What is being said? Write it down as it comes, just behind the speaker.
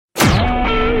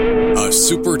a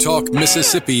SuperTalk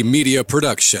Mississippi media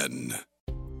production.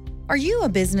 Are you a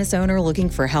business owner looking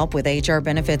for help with HR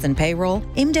benefits and payroll?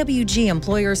 MWG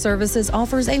Employer Services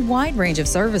offers a wide range of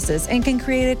services and can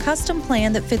create a custom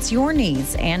plan that fits your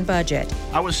needs and budget.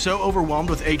 I was so overwhelmed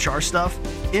with HR stuff.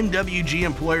 MWG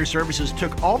Employer Services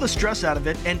took all the stress out of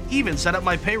it and even set up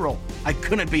my payroll. I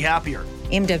couldn't be happier.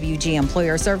 MWG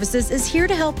Employer Services is here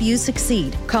to help you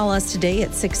succeed. Call us today at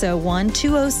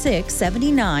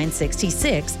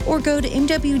 601-206-7966 or go to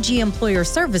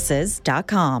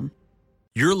MWGEmployerServices.com.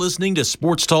 You're listening to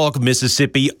Sports Talk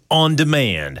Mississippi On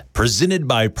Demand, presented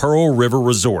by Pearl River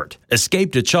Resort.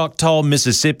 Escape to Choctaw,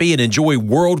 Mississippi and enjoy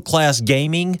world-class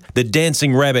gaming, the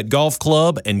Dancing Rabbit Golf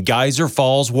Club, and Geyser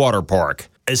Falls Water Park.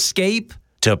 Escape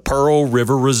to Pearl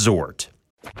River Resort.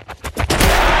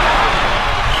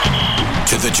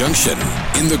 To the junction,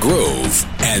 in the Grove,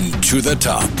 and to the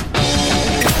top.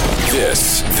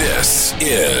 This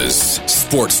is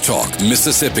Sports Talk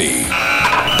Mississippi.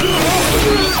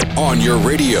 On your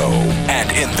radio and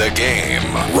in the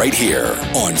game, right here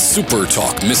on Super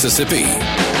Talk Mississippi.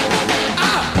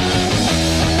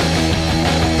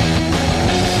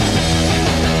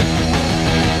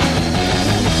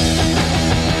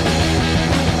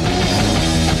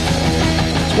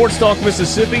 Sports Talk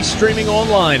Mississippi, streaming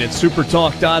online at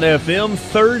supertalk.fm.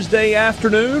 Thursday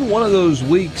afternoon, one of those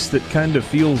weeks that kind of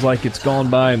feels like it's gone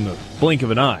by in the blink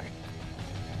of an eye.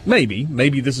 Maybe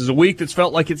this is a week that's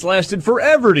felt like it's lasted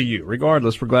forever to you.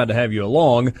 Regardless, we're glad to have you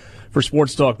along for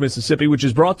Sports Talk Mississippi, which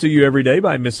is brought to you every day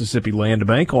by Mississippi Land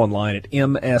Bank, online at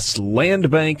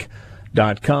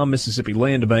mslandbank.com. Mississippi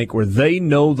Land Bank, where they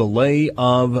know the lay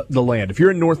of the land. If you're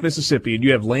in North Mississippi and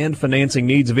you have land financing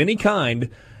needs of any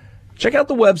kind, check out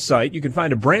the website. You can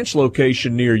find a branch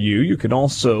location near you. You can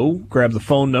also grab the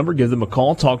phone number, give them a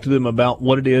call, talk to them about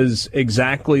what it is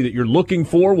exactly that you're looking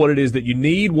for, what it is that you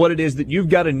need, what it is that you've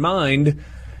got in mind,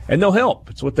 and they'll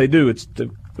help. It's what they do. It's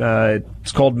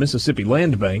called Mississippi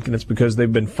Land Bank, and it's because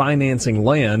they've been financing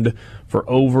land for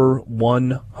over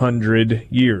 100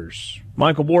 years.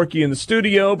 Michael Borky in the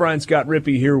studio, Brian Scott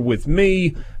Rippey here with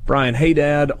me, Brian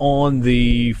Haydad on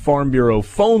the Farm Bureau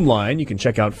phone line. You can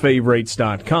check out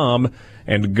favorites.com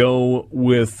and go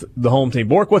with the home team.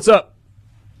 Bork, what's up?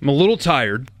 I'm a little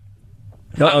tired.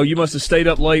 Uh-oh, you must have stayed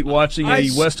up late watching a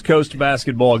West Coast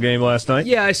basketball game last night.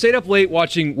 Yeah, I stayed up late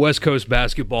watching West Coast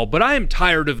basketball, but I am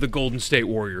tired of the Golden State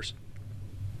Warriors.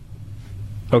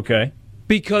 Okay.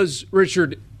 Because,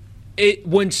 Richard,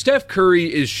 when Steph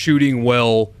Curry is shooting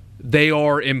well, they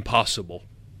are impossible.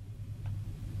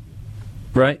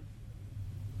 Right.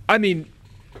 I mean,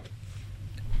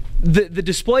 the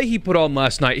display he put on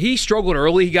last night, he struggled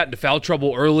early. He got into foul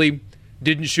trouble early,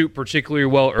 didn't shoot particularly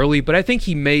well early, but I think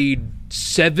he made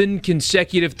 7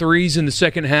 consecutive threes in the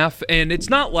second half, and it's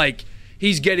not like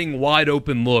he's getting wide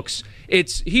open looks.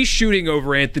 He's shooting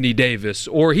over Anthony Davis,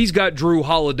 or he's got Drew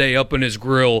Holiday up in his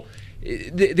grill.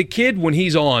 The kid, when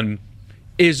he's on,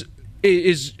 is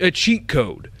a cheat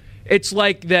code. It's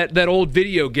like that old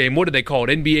video game, what do they call it,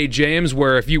 NBA Jams,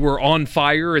 where if you were on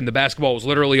fire and the basketball was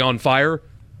literally on fire,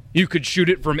 you could shoot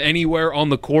it from anywhere on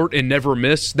the court and never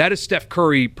miss. That is Steph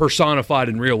Curry personified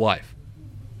in real life.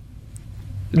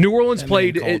 New Orleans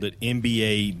played... called it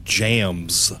NBA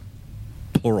Jams,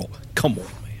 plural. Come on,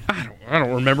 man. I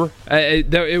don't remember.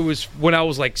 It was when I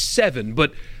was like 7,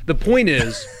 but the point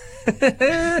is...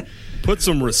 Put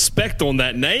some respect on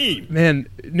that name. Man,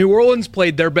 New Orleans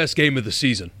played their best game of the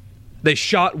season. They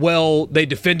shot well. They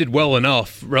defended well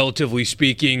enough, relatively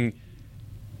speaking.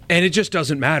 And it just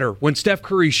doesn't matter. When Steph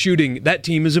Curry's shooting, that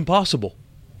team is impossible.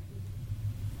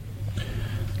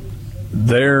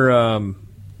 They're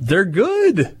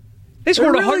good. They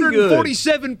scored really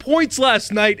 147 points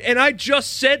last night, and I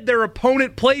just said their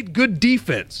opponent played good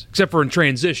defense, except for in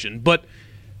transition. But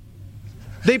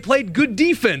they played good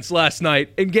defense last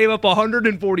night and gave up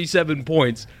 147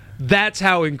 points. That's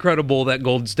how incredible that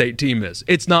Golden State team is.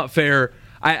 It's not fair.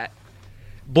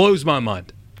 Blows my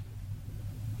mind.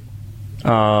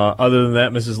 Other than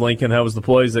that, Mrs. Lincoln, how was the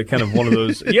plays? That kind of one of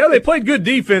those. Yeah, they played good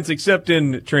defense, except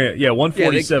in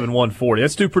 147, 140.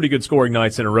 That's 2 pretty good scoring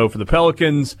nights in a row for the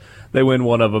Pelicans. They win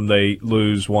one of them, they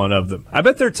lose one of them. I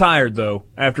bet they're tired though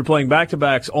after playing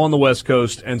back-to-backs on the West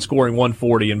Coast and scoring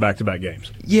 140 in back-to-back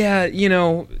games. Yeah,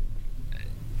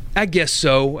 I guess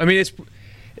so. I mean,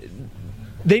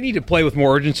 they need to play with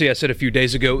more urgency. I said a few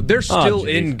days ago. They're still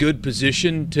in good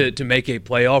position to make a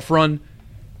playoff run.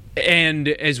 And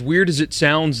as weird as it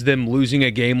sounds, them losing a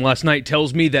game last night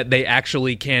tells me that they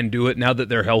actually can do it now that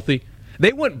they're healthy.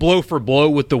 They went blow for blow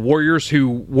with the Warriors,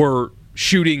 who were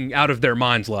shooting out of their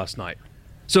minds last night.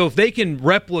 So if they can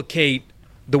replicate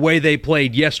the way they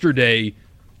played yesterday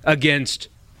against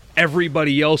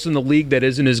everybody else in the league that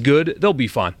isn't as good, they'll be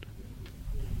fine.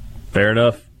 Fair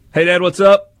enough. Hey, Dad, what's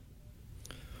up?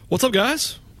 What's up,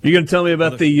 guys? You going to tell me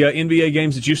about the NBA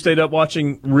games that you stayed up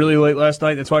watching really late last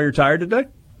night? That's why you're tired today?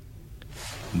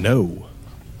 No.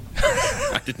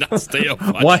 I did not stay up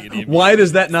watching it. Why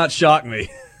does that not shock me?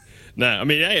 No, I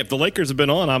mean, hey, if the Lakers have been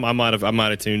on, I might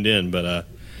have tuned in, but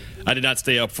I did not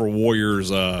stay up for Warriors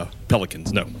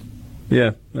Pelicans. No.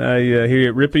 Yeah, I hear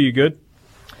you. Rippy, you good?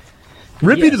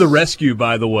 Rippy to the rescue,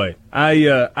 by the way.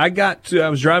 I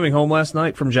was driving home last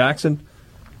night from Jackson,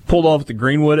 pulled off at the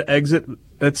Greenwood exit.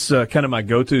 That's kind of my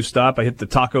go-to stop. I hit the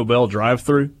Taco Bell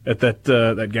drive-thru at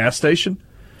that gas station.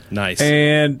 Nice.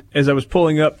 And as I was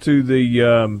pulling up to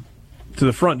the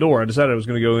front door, I decided I was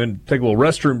going to go in and take a little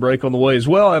restroom break on the way as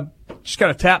well. I just kind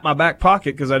of tapped my back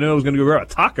pocket because I knew I was going to go grab a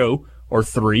taco or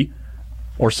 3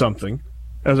 or something.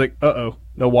 I was like, uh-oh,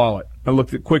 no wallet. I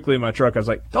looked quickly in my truck. I was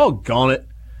like, doggone it.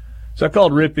 So I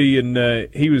called Rippy,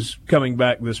 and he was coming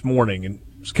back this morning and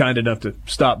was kind enough to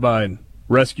stop by and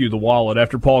rescue the wallet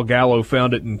after Paul Gallo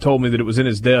found it and told me that it was in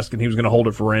his desk and he was going to hold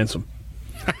it for ransom.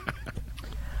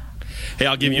 Hey,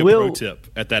 I'll give you a pro tip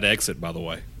at that exit, by the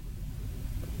way.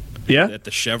 Yeah? At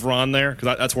the Chevron there,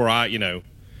 because that's where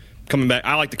coming back,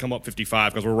 I like to come up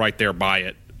 55 because we're right there by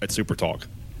it at Super Talk.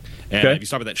 And if you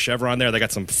stop at that Chevron there, they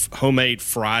got some homemade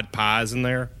fried pies in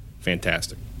there.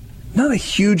 Fantastic. Not a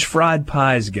huge fried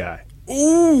pies guy.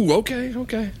 Ooh,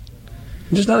 okay.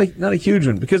 Just not a huge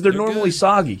one because they're normally good.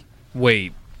 Soggy.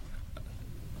 Wait.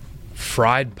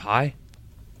 Fried pie?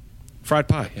 Fried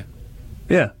pie, yeah.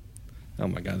 Yeah. Oh,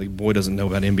 my God. The boy doesn't know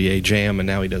about NBA Jam, and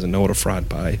now he doesn't know what a fried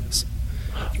pie is.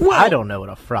 Well, I don't know what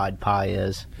a fried pie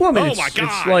is. Well, I mean, my God.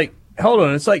 It's like, hold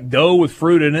on, it's like dough with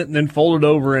fruit in it and then folded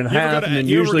over in half, and then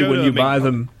usually when you buy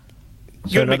them.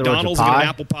 You go to McDonald's and get an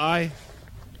apple pie?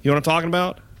 You know what I'm talking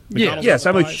about? Yes,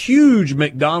 I'm a huge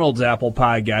McDonald's apple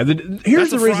pie guy.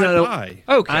 Here's the reason I don't. Pie.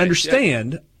 Okay, I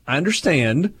understand. I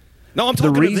understand. No, I'm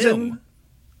talking the reason to them.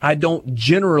 I don't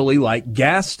generally like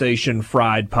gas station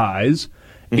fried pies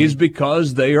is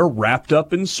because they are wrapped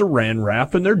up in saran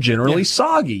wrap and they're generally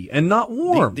soggy and not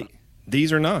warm.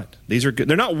 These are not. These are good.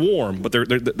 They're not warm, but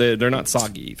they're not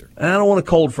soggy either. And I don't want a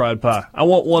cold fried pie. I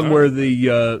want one where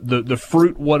the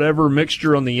fruit whatever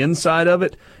mixture on the inside of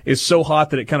it is so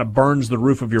hot that it kind of burns the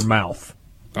roof of your mouth.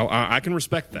 Oh, I can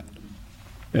respect that.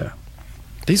 Yeah.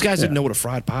 These guys didn't know what a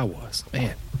fried pie was.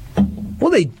 Man.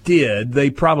 Well, they did. They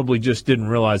probably just didn't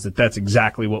realize that that's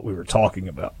exactly what we were talking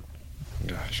about.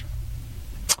 Gosh.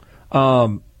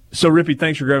 So, Rippy,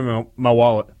 thanks for grabbing my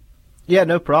wallet. Yeah,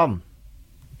 no problem.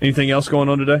 Anything else going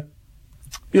on today?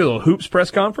 You had a little hoops press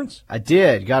conference? I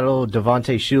did. Got a little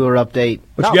Devontae Shuler update.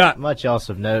 What you got? Not much else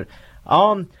of note.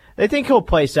 They think he'll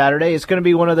play Saturday. It's going to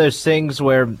be one of those things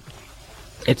where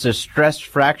it's a stress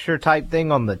fracture type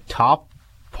thing on the top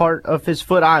part of his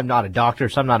foot. I'm not a doctor,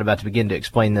 so I'm not about to begin to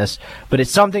explain this, but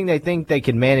it's something they think they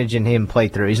can manage and him play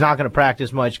through. He's not going to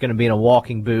practice much, going to be in a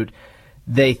walking boot.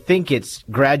 They think it's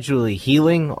gradually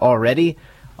healing already.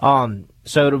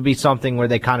 So it'll be something where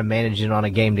they kind of manage it on a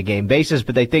game-to-game basis,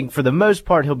 but they think for the most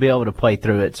part he'll be able to play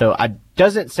through it. So it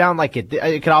doesn't sound like it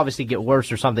could obviously get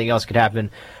worse or something else could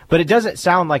happen, but it doesn't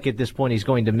sound like at this point he's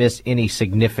going to miss any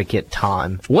significant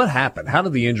time. What happened? How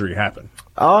did the injury happen?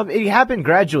 It happened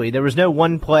gradually. There was no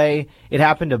one play. It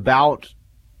happened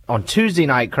on Tuesday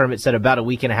night, Kermit said, about a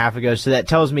week and a half ago. So that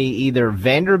tells me either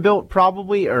Vanderbilt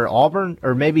probably or Auburn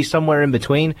or maybe somewhere in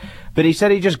between. But he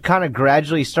said he just kind of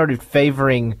gradually started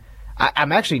favoring.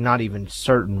 I'm actually not even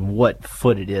certain what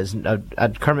foot it is.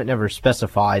 Kermit never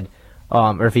specified.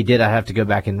 Or if he did, I'd have to go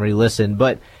back and re-listen.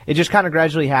 But it just kind of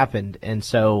gradually happened. And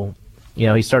so,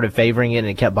 he started favoring it and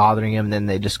it kept bothering him. And then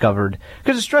they discovered,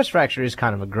 because a stress fracture is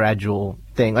kind of a gradual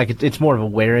thing. Like it's more of a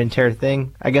wear and tear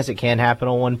thing. I guess it can happen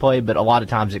on one play, but a lot of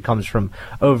times it comes from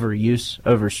overuse,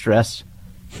 overstress.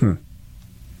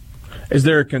 Is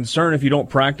there a concern if you don't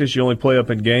practice, you only play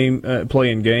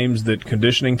in games that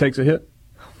conditioning takes a hit?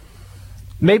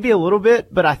 Maybe a little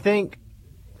bit, but I think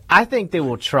they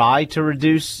will try to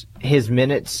reduce his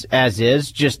minutes as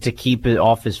is just to keep it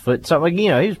off his foot. So, he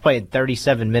was playing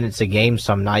 37 minutes a game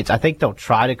some nights. I think they'll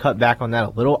try to cut back on that a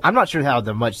little. I'm not sure how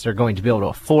much they're going to be able to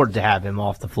afford to have him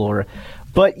off the floor.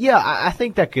 But, yeah, I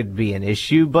think that could be an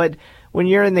issue. But when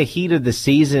you're in the heat of the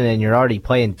season and you're already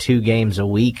playing 2 games a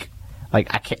week, I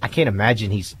can't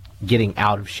imagine he's getting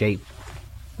out of shape.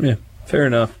 Yeah, fair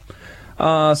enough.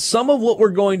 Some of what we're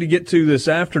going to get to this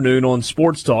afternoon on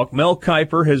Sports Talk, Mel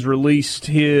Kiper has released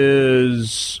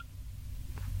his...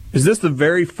 Is this the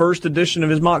very first edition of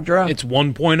his mock draft? It's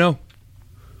 1.0.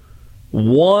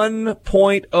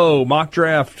 1.0, mock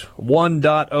draft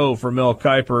 1.0 for Mel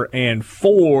Kiper, and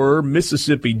 4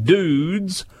 Mississippi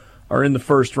dudes are in the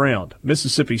first round.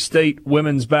 Mississippi State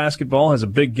women's basketball has a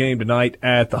big game tonight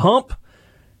at the Hump.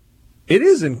 It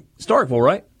is in Starkville,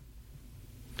 right?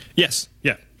 Yes.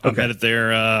 Yeah. I'm headed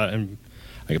there in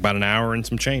like about an hour and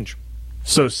some change.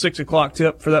 So 6 o'clock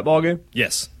tip for that ball game?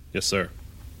 Yes. Yes, sir.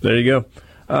 There you go.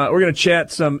 We're going to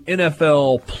chat some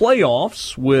NFL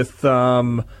playoffs with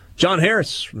John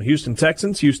Harris from the Houston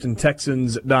Texans,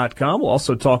 HoustonTexans.com. We'll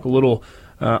also talk a little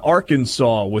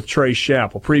Arkansas with Trey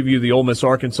Schapp. We'll preview the Ole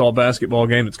Miss-Arkansas basketball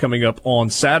game that's coming up on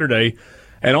Saturday.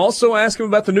 And also ask him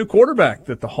about the new quarterback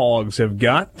that the Hogs have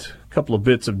got. A couple of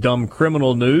bits of dumb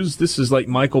criminal news. This is like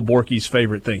Michael Borky's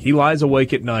favorite thing. He lies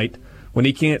awake at night when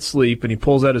he can't sleep, and he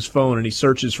pulls out his phone and he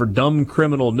searches for dumb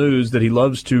criminal news that he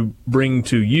loves to bring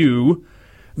to you.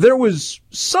 There was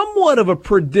somewhat of a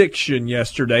prediction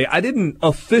yesterday. I didn't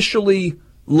officially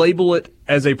label it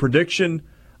as a prediction.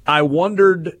 I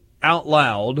wondered out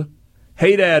loud.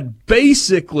 Hey Dad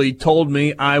basically told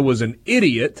me I was an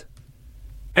idiot.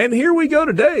 And here we go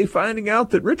today, finding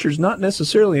out that Richard's not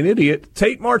necessarily an idiot.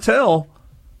 Tate Martell,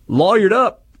 lawyered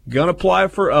up, gonna apply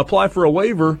for a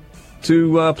waiver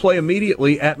to play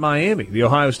immediately at Miami, the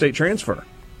Ohio State transfer.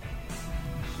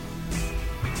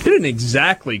 He didn't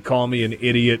exactly call me an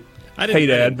idiot, hey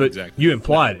Dad, but exactly. You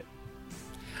implied it.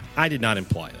 I did not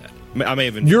imply that. I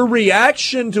may have. Your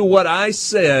reaction to what I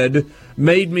said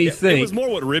made me think. It was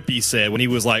more what Rippey said when he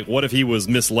was like, "What if he was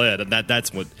misled?" And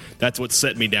that's what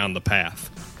set me down the path.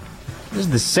 This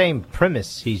is the same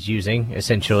premise he's using,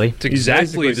 essentially. It's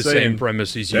exactly the same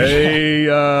premise he's using.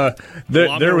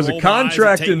 There was a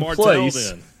contract in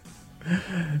place.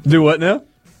 Do what now?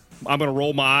 I'm going to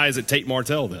roll my eyes at Tate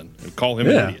Martell then and call him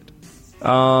an idiot.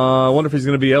 I wonder if he's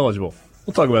going to be eligible.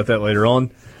 We'll talk about that later on.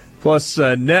 Plus,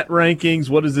 net rankings.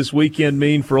 What does this weekend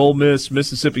mean for Ole Miss,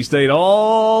 Mississippi State?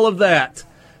 All of that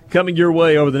coming your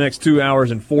way over the next 2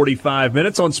 hours and 45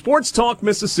 minutes on Sports Talk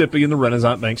Mississippi in the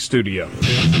Renaissance Bank studio.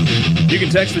 You can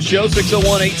text the show,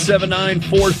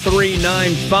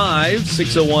 601-879-4395,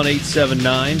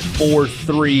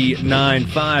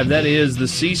 601-879-4395. That is the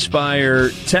C Spire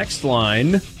text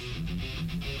line.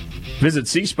 Visit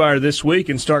C Spire this week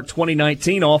and start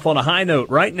 2019 off on a high note.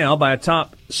 Right now, buy a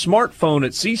top smartphone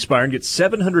at C Spire and get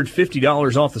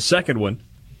 $750 off the second one.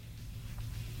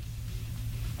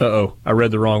 Uh-oh, I read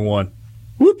the wrong one.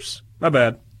 Whoops, my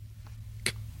bad.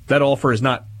 That offer is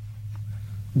not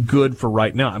good for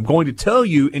right now. I'm going to tell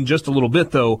you in just a little bit,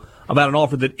 though, about an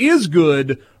offer that is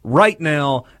good right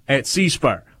now at C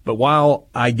Spire. But while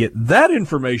I get that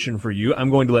information for you,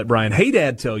 I'm going to let Brian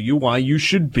Haydad tell you why you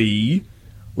should be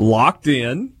locked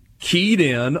in, keyed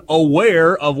in,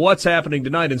 aware of what's happening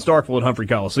tonight in Starkville at Humphrey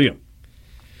Coliseum.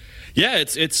 Yeah,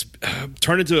 it's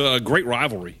turned into a great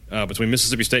rivalry between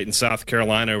Mississippi State and South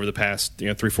Carolina over the past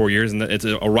 3-4 years, and it's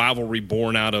a rivalry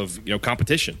born out of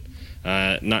competition,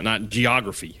 not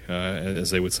geography,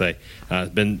 as they would say.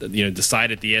 It's been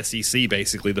decided at the SEC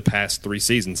basically the past 3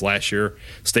 seasons. Last year,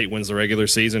 State wins the regular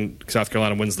season, South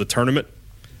Carolina wins the tournament.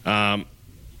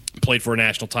 Played for a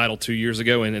national title 2 years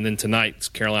ago, and then tonight,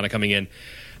 Carolina coming in.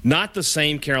 Not the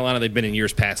same Carolina they've been in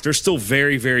years past. They're still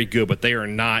very, very good, but they are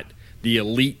not the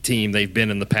elite team they've been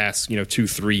in the past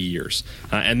 2-3 years,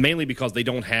 and mainly because they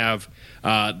don't have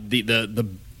the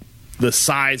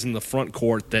size in the front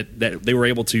court that they were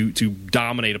able to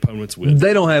dominate opponents with.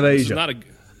 They don't have Asia. They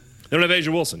don't have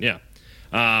Asia Wilson. Yeah,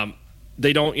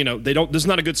 they don't. This is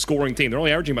not a good scoring team. They're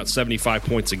only averaging about 75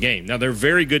 points a game. Now they're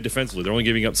very good defensively. They're only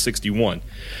giving up 61,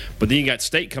 but then you got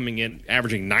State coming in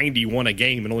averaging 91 a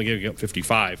game and only giving up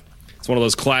 55. It's one of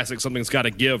those classic something's got to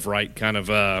give, right? Kind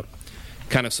of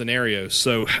scenarios.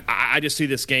 So I just see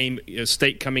this game,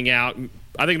 State coming out.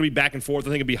 I think it'll be back and forth. I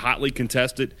think it'll be hotly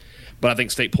contested, but I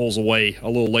think State pulls away a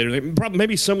little later. Probably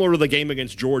maybe similar to the game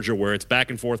against Georgia, where it's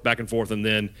back and forth, and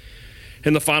then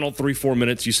in the final 3-4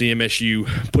 minutes, you see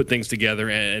MSU put things together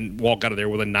and walk out of there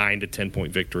with a 9 to 10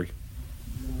 point victory.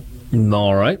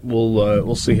 All right,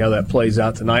 we'll see how that plays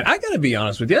out tonight. I got to be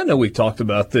honest with you. I know we've talked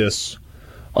about this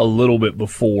a little bit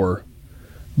before,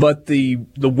 but the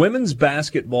women's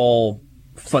basketball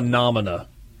phenomenon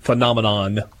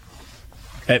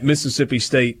at Mississippi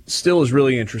State still is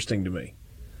really interesting to me.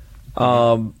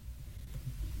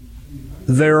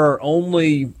 There are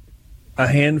only a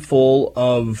handful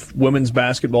of women's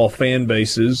basketball fan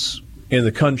bases in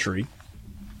the country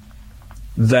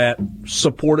that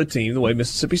support a team the way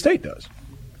Mississippi State does.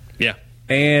 Yeah.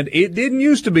 And it didn't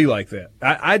used to be like that.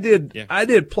 I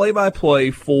did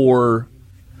play-by-play for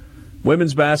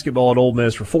women's basketball at Ole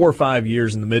Miss for 4 or 5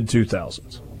 years in the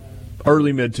mid-2000s,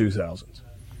 early mid-2000s.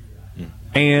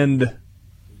 And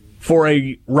for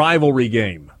a rivalry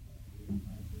game,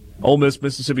 Ole Miss,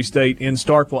 Mississippi State in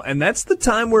Starkville. And that's the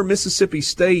time where Mississippi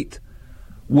State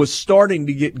was starting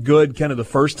to get good kind of the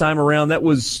first time around. That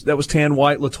was Tan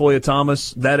White, LaToya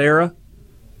Thomas, that era.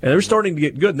 And they were starting to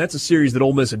get good, and that's a series that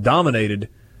Ole Miss had dominated.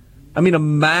 I mean, a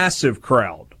massive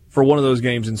crowd for one of those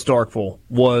games in Starkville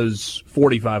was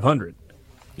 4,500.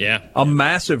 Yeah. A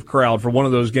massive crowd for one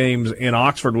of those games in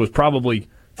Oxford was probably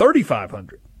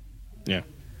 3,500. Yeah.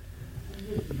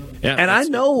 Yeah, and I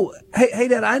know, hey,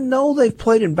 Dad, I know they've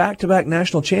played in back-to-back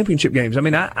national championship games. I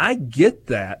mean, I get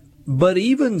that. But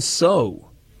even so,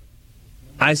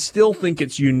 I still think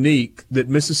it's unique that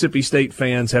Mississippi State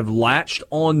fans have latched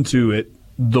onto it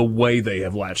the way they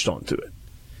have latched onto it.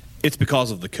 It's because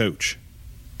of the coach.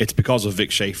 It's because of Vic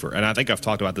Schaefer. And I think I've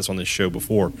talked about this on this show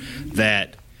before,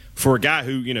 that for a guy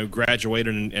who,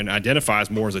 graduated and identifies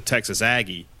more as a Texas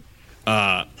Aggie,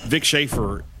 Vic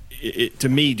Schaefer, it to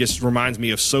me, just reminds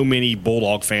me of so many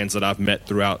Bulldog fans that I've met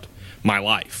throughout my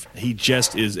life. He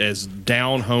just is as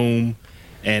down home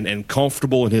and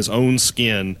comfortable in his own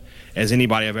skin as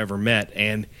anybody I've ever met.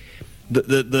 And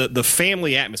the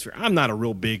family atmosphere, I'm not a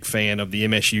real big fan of the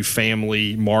MSU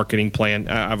family marketing plan.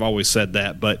 I've always said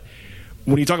that. But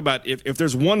when you talk about if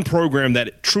there's one program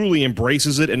that truly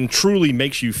embraces it and truly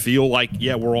makes you feel like,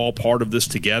 yeah, we're all part of this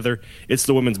together, it's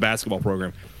the women's basketball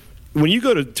program. When you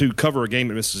go to cover a game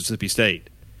at Mississippi State,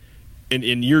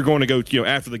 and you're going to go,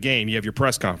 after the game, you have your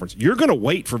press conference, you're going to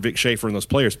wait for Vic Schaefer and those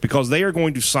players because they are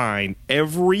going to sign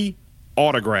every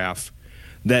autograph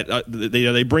that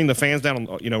they bring the fans down,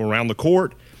 around the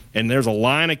court, and there's a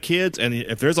line of kids, and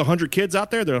if there's 100 kids out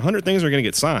there, there are 100 things that are going to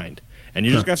get signed. And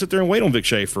you just got to sit there and wait on Vic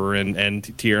Schaefer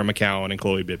and Tierra McCowan and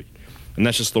Chloe Bibby. And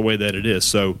that's just the way that it is.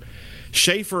 So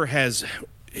Schaefer has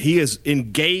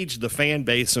engaged the fan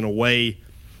base in a way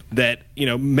that,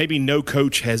 maybe no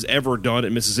coach has ever done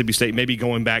at Mississippi State, maybe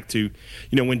going back to,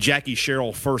 when Jackie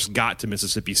Sherrill first got to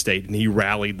Mississippi State and he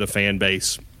rallied the fan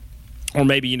base. Or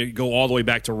maybe, go all the way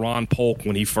back to Ron Polk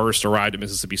when he first arrived at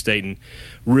Mississippi State and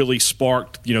really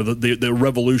sparked, the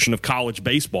revolution of college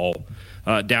baseball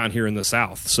down here in the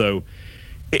South. So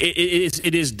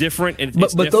it is different. And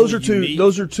but those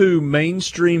are two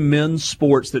mainstream men's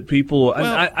sports that people.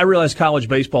 Well, I realize college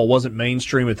baseball wasn't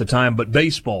mainstream at the time, but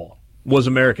baseball was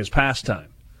America's pastime.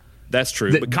 That's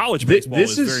true. But college baseball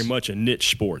is very much a niche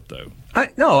sport, though.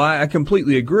 I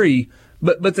completely agree.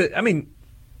 But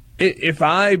if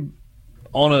I,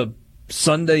 on a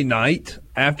Sunday night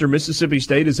after Mississippi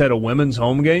State has had a women's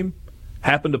home game,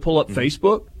 happen to pull up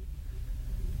Facebook,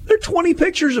 there are 20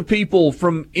 pictures of people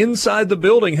from inside the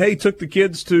building. Hey, took the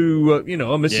kids to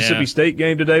a Mississippi State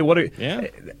game today.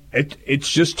 It's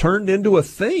just turned into a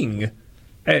thing,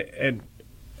 and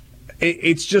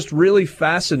it's just really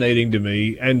fascinating to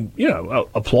me. And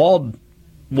applaud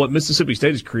what Mississippi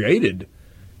State has created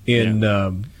in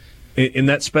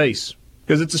that space,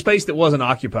 because it's a space that wasn't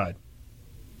occupied.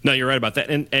 No, you're right about that.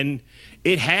 And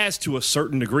it has, to a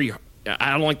certain degree,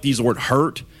 I don't like to use the word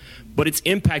hurt, but it's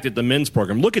impacted the men's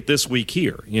program. Look at this week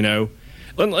here,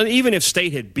 Even if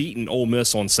State had beaten Ole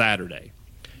Miss on Saturday,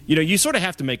 you sort of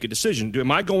have to make a decision.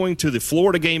 Am I going to the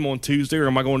Florida game on Tuesday, or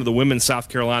am I going to the women's South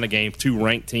Carolina game, two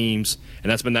ranked teams,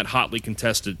 and that's been that hotly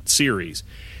contested series?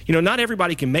 Not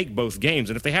everybody can make both games,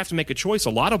 and if they have to make a choice, a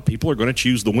lot of people are going to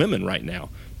choose the women right now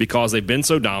because they've been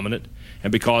so dominant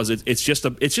and because it's just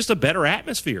a better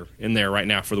atmosphere in there right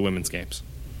now for the women's games.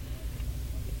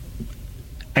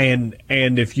 And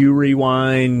if you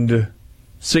rewind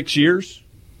 6 years,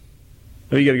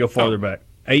 you got to go farther back.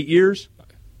 8 years.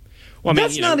 Well,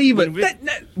 that's not even.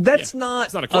 That's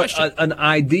not a question. An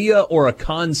idea or a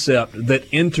concept that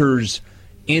enters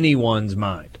anyone's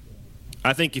mind.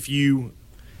 I think if you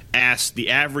ask the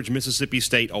average Mississippi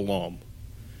State alum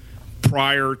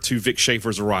prior to Vic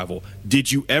Schaefer's arrival,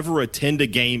 did you ever attend a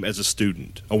game as a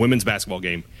student, a women's basketball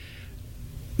game?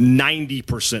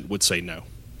 90% would say no.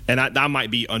 And I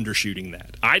might be undershooting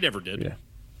that. I never did. Yeah.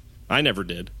 I never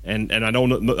did. And I know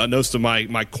most of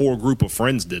my core group of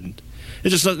friends didn't.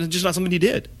 It's just not something you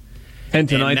did. And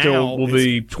tonight there will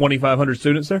be 2,500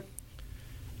 students there?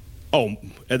 Oh,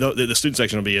 the student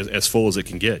section will be as full as it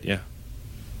can get, yeah.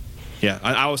 Yeah,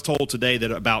 I was told today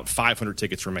that about 500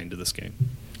 tickets remain to this game.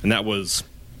 And that was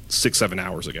 6-7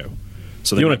 hours ago.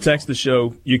 So you want to text the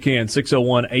show, you can,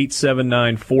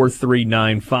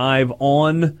 601-879-4395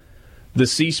 on the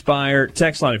C Spire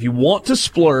text line. If you want to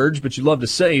splurge, but you love to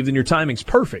save, then your timing's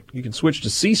perfect. You can switch to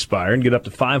C Spire and get up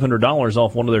to $500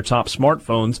 off one of their top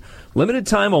smartphones. Limited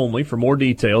time only. For more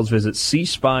details, visit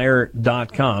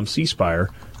cspire.com. C Spire,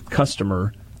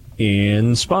 customer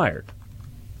inspired.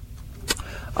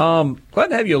 Glad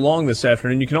to have you along this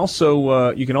afternoon. You can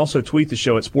also tweet the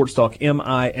show at Sports Talk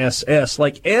MISS,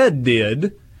 like Ed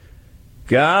did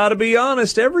Gotta be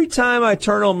honest, every time I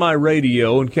turn on my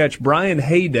radio and catch Brian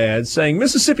Haydad saying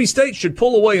Mississippi State should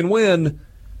pull away and win,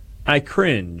 I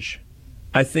cringe.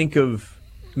 I think of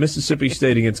Mississippi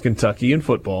State against Kentucky in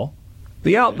football,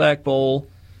 the Outback Bowl,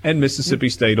 and Mississippi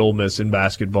State Ole Miss in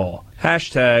basketball.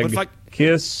 Hashtag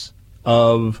kiss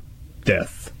of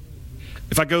death.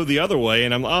 If I go the other way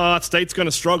and I'm, State's going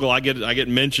to struggle, I get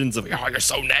mentions of, you're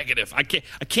so negative. I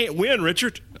can't win,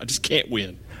 Richard. I just can't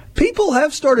win. People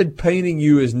have started painting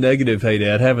you as negative,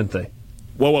 Haydad, haven't they?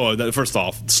 Whoa. First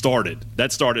off,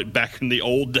 that started back in the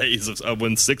old days of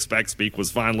when Six Pack Speak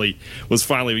was finally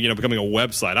becoming a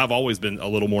website. I've always been a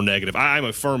little more negative. I'm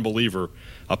a firm believer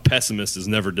a pessimist is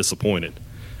never disappointed.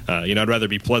 I'd rather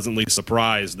be pleasantly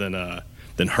surprised than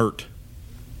hurt.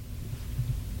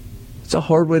 It's a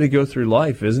hard way to go through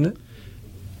life, isn't it?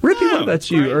 Rippy, what about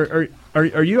you?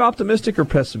 Are you optimistic or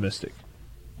pessimistic?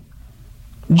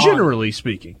 Generally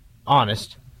speaking.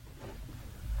 Honest.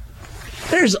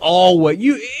 There's always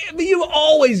you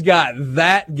always got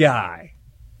that guy.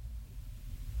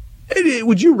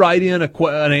 Would you write in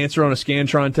an answer on a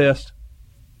Scantron test?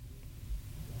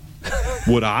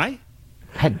 Would I?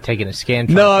 I hadn't taken a Scantron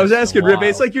test. No, I was asking Rippy.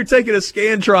 It's like you're taking a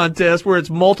Scantron test where it's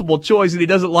multiple choice and he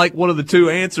doesn't like one of the two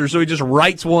answers, so he just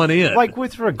writes one in. Like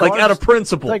out of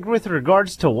principle. Like with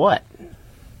regards to what?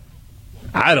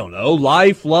 I don't know.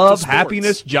 Life, love,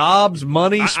 happiness, jobs,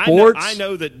 money, sports. I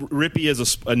know that Rippy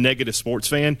is a negative sports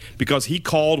fan because he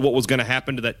called what was going to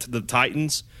happen to the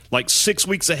Titans like 6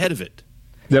 weeks ahead of it.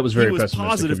 That was very pessimistic. He was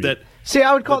positive that. See,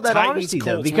 I would call that honesty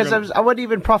though, because I wasn't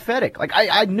even prophetic. Like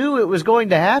I knew it was going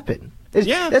to happen.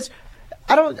 That's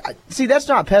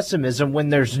not pessimism when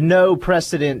there's no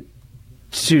precedent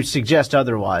to suggest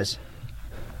otherwise.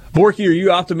 Borky, are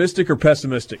you optimistic or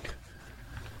pessimistic?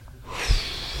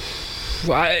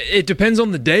 Well, it depends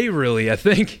on the day, really, I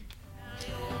think.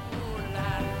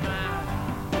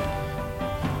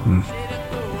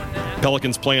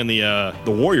 Pelicans playing the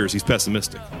Warriors, he's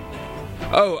pessimistic.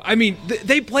 Oh, I mean,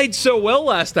 they played so well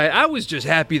last night. I was just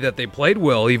happy that they played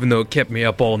well, even though it kept me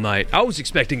up all night. I was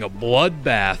expecting a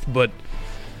bloodbath, but...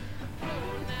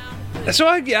 So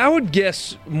I would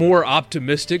guess more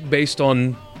optimistic based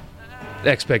on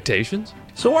expectations.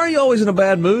 So why are you always in a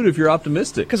bad mood if you're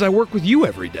optimistic? Because I work with you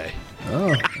every day.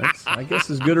 Oh, that's, I guess,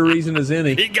 as good a reason as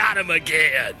any. He got him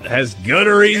again. As good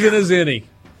a reason as any.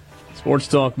 Sports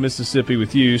Talk Mississippi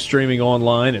with you, streaming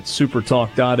online at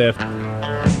supertalk.fm.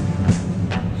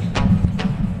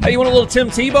 Hey, you want a little Tim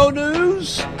Tebow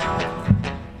news?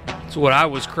 That's what I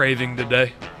was craving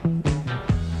today.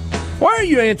 Why are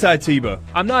you anti-Tebow?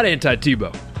 I'm not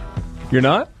anti-Tebow. You're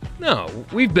not? No,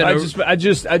 we've been. I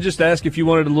just asked if you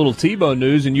wanted a little Tebow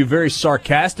news, and you very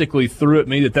sarcastically threw at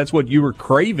me that's what you were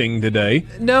craving today.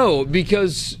 No,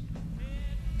 because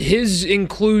his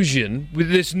inclusion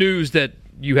with this news that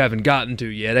you haven't gotten to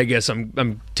yet, I guess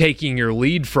I'm taking your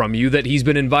lead from you, that he's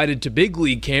been invited to big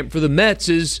league camp for the Mets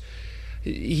is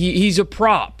he's a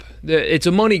prop. It's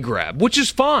a money grab, which is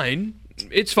fine.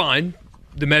 It's fine.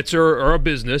 The Mets are a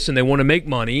business, and they want to make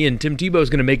money, and Tim Tebow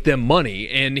is going to make them money,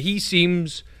 and he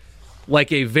seems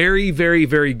like a very, very,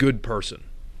 very good person.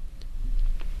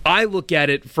 I look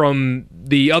at it from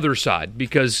the other side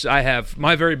because I have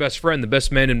my very best friend, the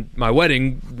best man in my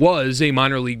wedding, was a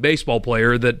minor league baseball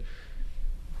player that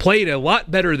played a lot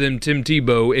better than Tim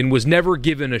Tebow and was never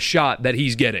given a shot that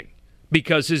he's getting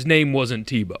because his name wasn't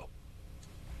Tebow.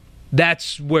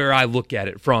 That's where I look at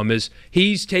it from, is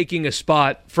he's taking a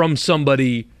spot from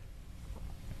somebody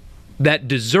that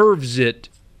deserves it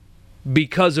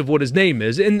because of what his name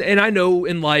is. And I know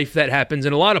in life that happens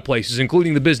in a lot of places,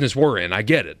 including the business we're in. I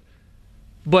get it.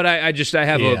 But I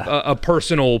have a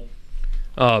personal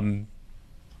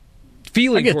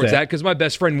feeling towards that because my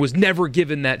best friend was never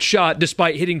given that shot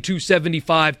despite hitting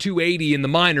 275, 280 in the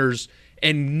minors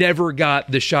and never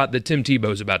got the shot that Tim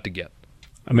Tebow's about to get.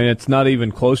 I mean, it's not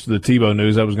even close to the Tebow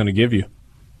news I was going to give you.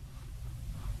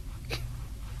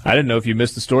 I didn't know if you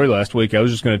missed the story last week. I was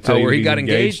just going to tell you he got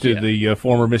engaged to the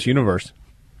former Miss Universe.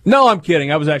 No, I'm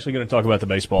kidding. I was actually going to talk about the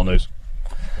baseball news.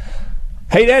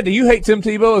 Hey, Dad, do you hate Tim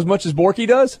Tebow as much as Borky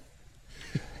does?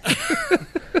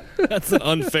 That's an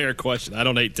unfair question. I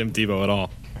don't hate Tim Tebow at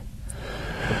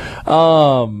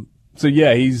all. So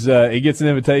yeah, he gets an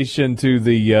invitation to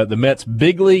the Mets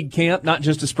big league camp, not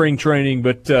just a spring training,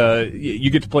 but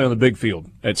you get to play on the big field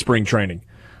at spring training.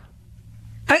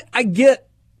 I get,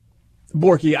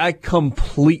 Borky, I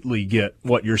completely get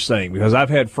what you're saying because I've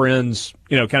had friends,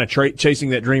 kind of chasing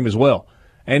that dream as well.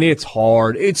 And it's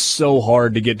hard. It's so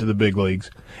hard to get to the big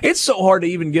leagues. It's so hard to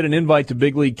even get an invite to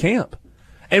big league camp.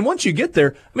 And once you get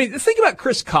there, I mean, think about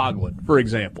Chris Coughlin, for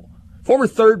example. Former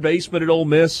third baseman at Ole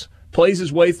Miss, plays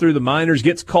his way through the minors,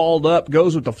 gets called up,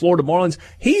 goes with the Florida Marlins.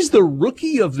 He's the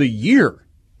Rookie of the Year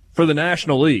for the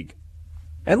National League.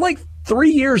 And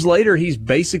 3 years later, he's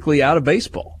basically out of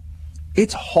baseball.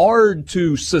 It's hard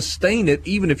to sustain it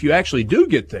even if you actually do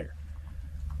get there.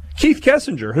 Keith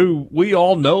Kessinger, who we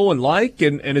all know and like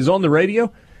and is on the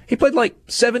radio, he played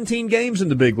 17 games in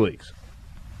the big leagues.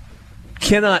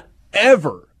 Cannot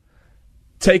ever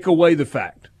take away the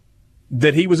fact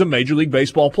that he was a Major League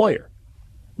Baseball player.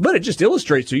 But it just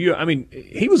illustrates to you,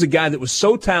 he was a guy that was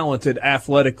so talented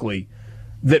athletically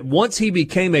that once he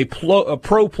became a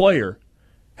pro player,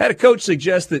 had a coach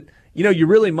suggest that, you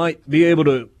really might be able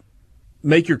to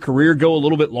make your career go a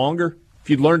little bit longer if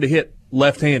you'd learn to hit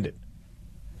left-handed.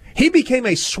 He became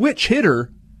a switch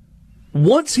hitter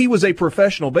once he was a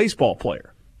professional baseball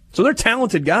player. So they're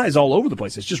talented guys all over the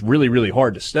place. It's just really, really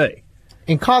hard to stay.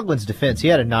 In Coughlin's defense, he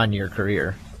had a 9-year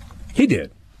career. He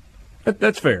did.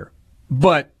 That's fair.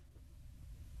 But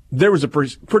there was a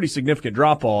pretty significant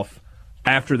drop-off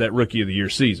after that Rookie of the Year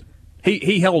season.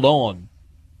 He held on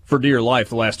for dear life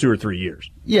the last 2 or 3 years.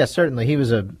 Yeah, certainly. He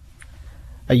was a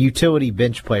utility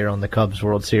bench player on the Cubs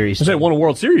World Series. They won a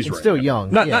World Series and right still now.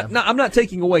 young. I'm not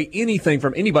taking away anything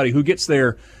from anybody who gets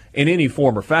there in any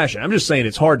form or fashion. I'm just saying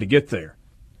it's hard to get there.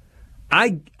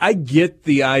 I get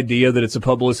the idea that it's a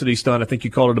publicity stunt. I think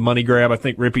you called it a money grab. I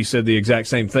think Rippey said the exact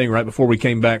same thing right before we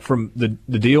came back from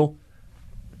the deal.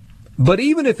 But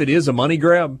even if it is a money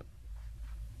grab,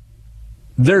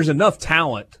 there's enough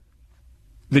talent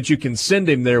that you can send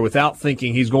him there without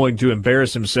thinking he's going to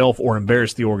embarrass himself or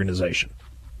embarrass the organization,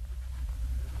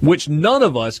 which none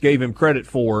of us gave him credit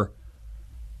for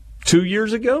 2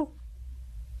 years ago.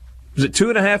 Was it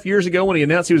 2.5 years ago when he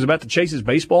announced he was about to chase his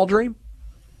baseball dream?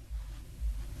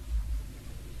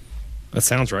 That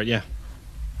sounds right, yeah.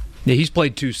 Yeah, he's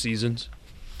played 2 seasons.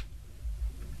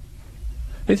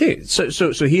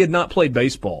 So he had not played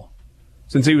baseball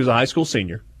since he was a high school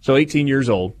senior, so 18 years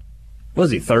old. What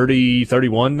is he, 30,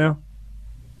 31 now?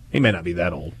 He may not be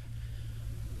that old.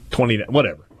 20,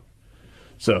 whatever.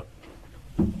 So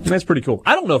that's pretty cool.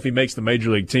 I don't know if he makes the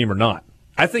Major League team or not.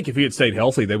 I think if he had stayed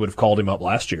healthy, they would have called him up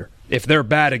last year. If they're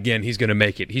bad again, he's going to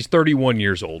make it. He's 31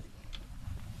 years old.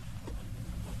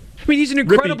 He's an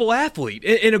incredible athlete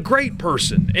and a great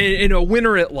person and a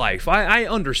winner at life. I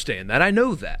understand that. I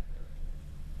know that.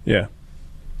 Yeah.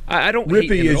 I don't hate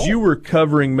him Rippey, at as all. you were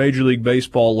covering Major League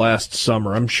Baseball last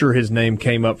summer, I'm sure his name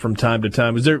came up from time to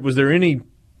time. Was there any,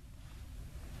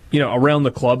 around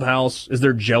the clubhouse, is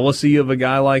there jealousy of a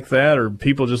guy like that? Or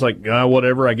people just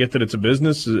whatever, I get that it's a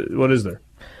business? What is there?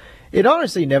 It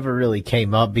honestly never really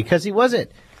came up because he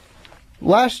wasn't.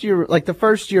 Last year, the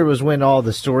first year was when all the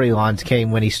storylines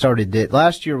came when he started it.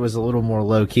 Last year was a little more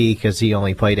low-key because he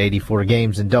only played 84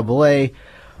 games in Double-A.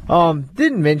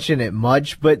 Didn't mention it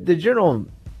much, but the general,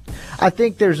 I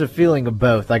think there's a feeling of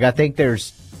both. I think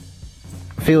there's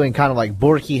a feeling kind of like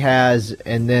Borky has,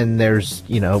 and then there's,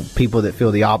 people that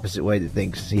feel the opposite way that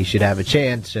thinks he should have a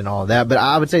chance and all that. But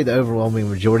I would say the overwhelming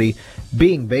majority,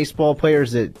 being baseball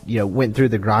players that, went through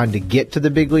the grind to get to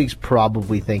the big leagues,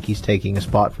 probably think he's taking a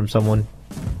spot from someone.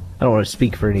 I don't want to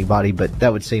speak for anybody, but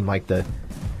that would seem like the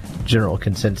general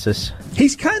consensus.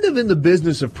 He's kind of in the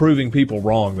business of proving people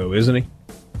wrong, though, isn't he?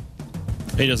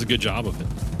 He does a good job of it.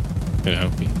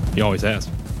 He always has.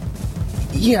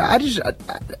 Yeah, I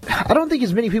don't think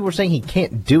as many people are saying he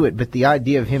can't do it, but the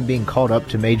idea of him being called up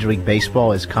to Major League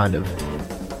Baseball is kind of,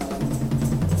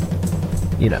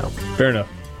 Fair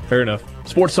enough.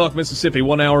 Sports Talk Mississippi,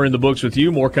 1 hour in the books with you.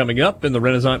 More coming up in the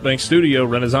Renaissance Bank studio.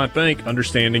 Renaissance Bank,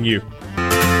 understanding you.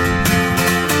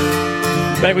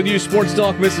 Back with you, Sports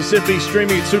Talk Mississippi,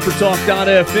 streaming at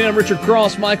supertalk.fm. Richard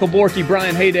Cross, Michael Borky,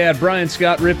 Brian Haydad, Brian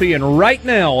Scott Rippey, and right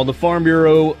now on the Farm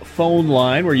Bureau phone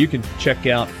line where you can check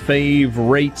out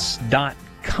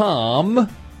favrates.com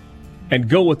and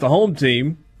go with the home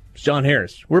team, it's John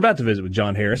Harris. We're about to visit with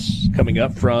John Harris coming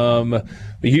up from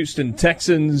the Houston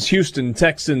Texans,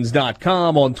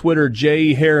 HoustonTexans.com, on Twitter,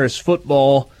 J Harris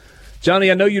Football. Johnny,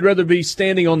 I know you'd rather be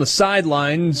standing on the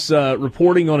sidelines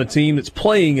reporting on a team that's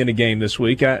playing in a game this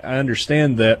week. I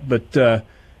understand that, but got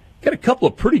a couple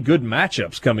of pretty good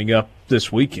matchups coming up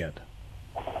this weekend.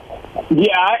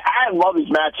 Yeah, I love these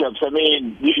matchups.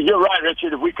 You're right,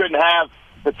 Richard. If we couldn't have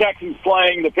the Texans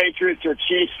playing the Patriots or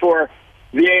Chiefs for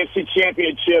the AFC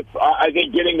Championship, I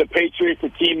think getting the Patriots, a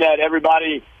team that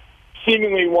everybody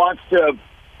seemingly wants to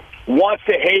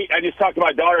hate. I just talked to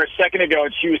my daughter a second ago,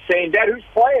 and she was saying, "Dad, who's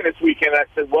playing this weekend?" I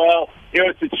said, "Well,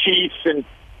 it's the Chiefs and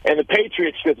the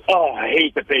Patriots." She goes, "Oh, I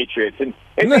hate the Patriots." And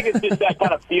I think it's just that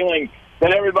kind of feeling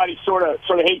that everybody sort of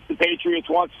hates the Patriots,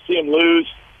 wants to see them lose.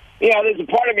 Yeah, there's a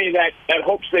part of me that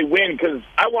hopes they win because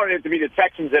I wanted it to be the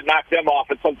Texans that knocked them off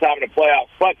at some time in the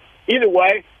playoffs. But either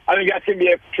way, I think that's going to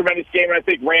be a tremendous game, and I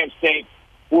think Rams-Saints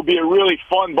will be a really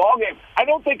fun ball game. I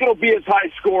don't think it'll be as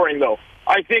high scoring, though.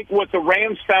 I think what the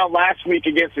Rams found last week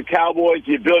against the Cowboys,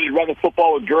 the ability to run the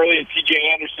football with Gurley and C.J.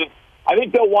 Anderson, I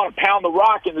think they'll want to pound the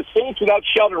rock. And the Saints without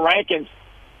Sheldon Rankins,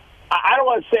 I don't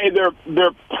want to say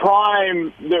they're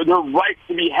prime, they're right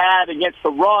to be had against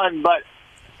the run, but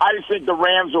I just think the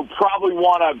Rams will probably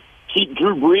want to keep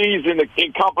Drew Brees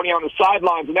in company on the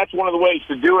sidelines, and that's one of the ways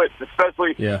to do it,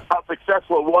 especially how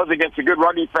successful it was against a good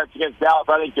run defense against Dallas.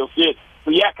 I think you'll see it.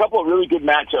 But, yeah, a couple of really good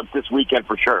matchups this weekend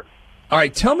for sure. All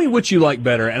right, tell me what you like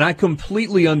better, and I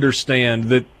completely understand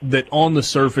that on the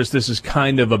surface this is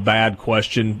kind of a bad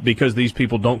question because these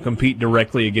people don't compete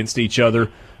directly against each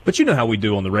other, but you know how we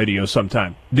do on the radio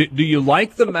sometime. Do you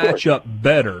like the matchup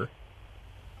better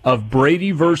of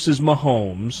Brady versus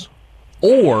Mahomes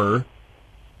or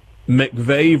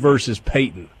McVay versus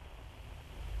Peyton?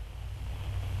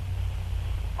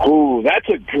 Ooh, that's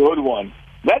a good one.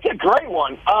 That's a great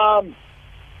one.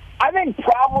 I think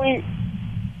probably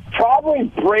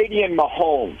Brady and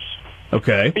Mahomes.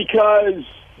 Okay. Because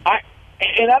I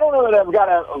don't know that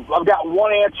I've got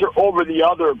one answer over the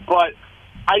other, but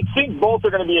I think both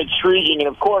are going to be intriguing. And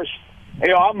of course, you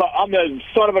know, I'm the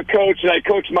son of a coach, and I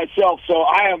coach myself, so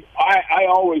I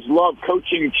always love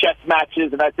coaching chess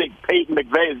matches, and I think Peyton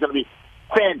McVay is going to be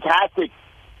fantastic.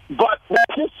 But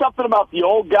there's just something about the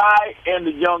old guy and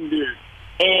the young dude,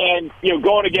 and you know,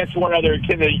 going against one another.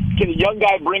 Can the young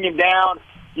guy bring him down?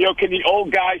 You know, can the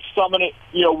old guy summon it?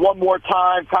 You know, one more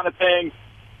time, kind of thing.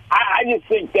 I just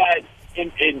think that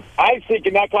in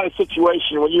that kind of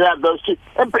situation when you have those two,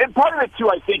 and part of it too,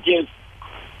 I think is,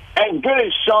 as good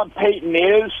as Sean Payton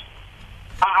is,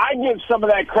 I give some of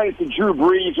that credit to Drew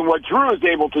Brees and what Drew is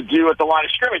able to do at the line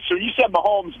of scrimmage. So you said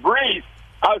Mahomes, Brees.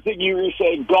 I was thinking you were going to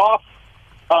say Goff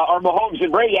or Mahomes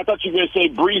and Brady. I thought you were going to say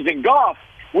Brees and Goff,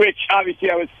 which obviously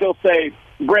I would still say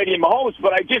Brady and Mahomes.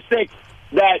 But I just think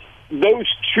that those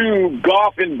two,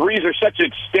 Goff and Brees, are such an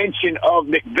extension of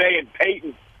McVay and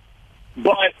Payton.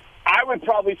 But I would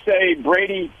probably say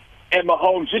Brady and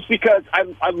Mahomes just because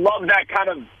I love that kind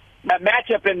of that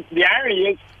matchup. And the irony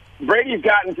is Brady's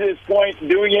gotten to this point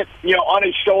doing it, you know, on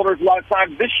his shoulders a lot of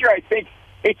times. This year, I think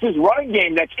it's his running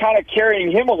game that's kind of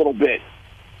carrying him a little bit.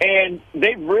 And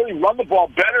they've really run the ball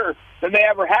better than they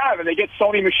ever have. And they get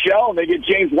Sony Michel and they get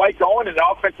James White going, and the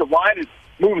offensive line is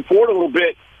moving forward a little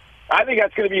bit. I think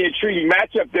that's going to be an intriguing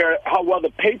matchup there, how well the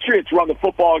Patriots run the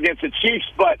football against the Chiefs.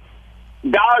 But,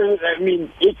 I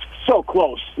mean, it's so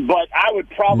close. But I would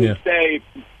probably say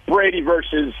Brady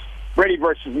versus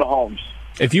Mahomes.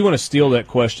 If you want to steal that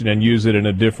question and use it in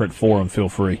a different forum, feel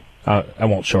free. I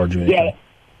won't charge you anything. Yeah,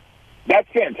 that's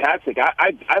fantastic.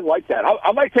 I like that.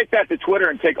 I might take that to Twitter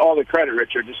and take all the credit,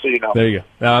 Richard, just so you know. There you go.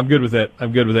 No, I'm good with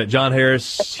that. John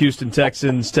Harris, Houston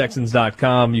Texans,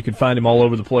 Texans.com. You can find him all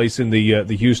over the place in the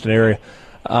Houston area.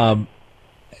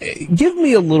 Give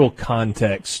me a little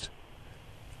context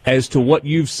as to what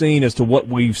you've seen, as to what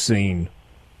we've seen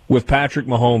with Patrick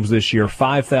Mahomes this year,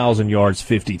 5,000 yards,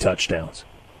 50 touchdowns.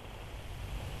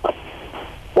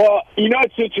 Well, you know,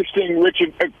 it's interesting,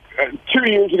 Richard. 2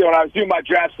 years ago when I was doing my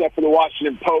draft stuff for the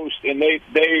Washington Post, and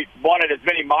they wanted as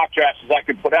many mock drafts as I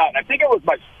could put out. And I think it was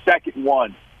my second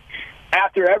one. I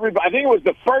think it was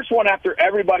the first one after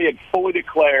everybody had fully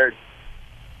declared.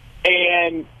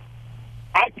 And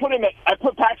I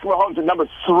put Patrick Mahomes at number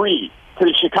 3 to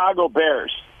the Chicago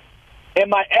Bears. And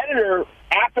my editor,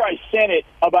 after I sent it,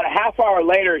 about a half hour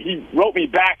later, he wrote me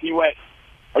back. He went,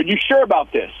 "Are you sure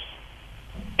about this?"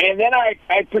 And then I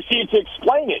proceeded to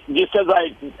explain it just as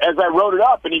I wrote it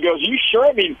up. And he goes, "You sure?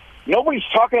 I mean, nobody's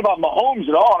talking about Mahomes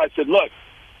at all." And I said, "Look,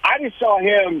 I just saw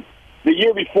him the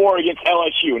year before against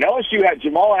LSU. And LSU had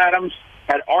Jamal Adams,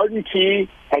 had Arden Key,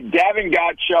 had Davin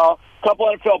Godchaux, a couple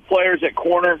NFL players at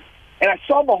corner. And I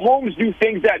saw Mahomes do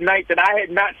things that night that I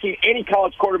had not seen any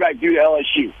college quarterback do to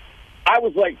LSU. I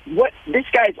was like, what? This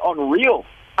guy's unreal.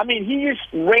 I mean, he just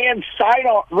ran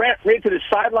to the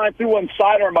sideline, threw one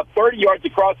sidearm about 30 yards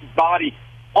across his body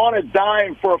on a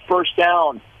dime for a first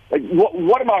down. Like,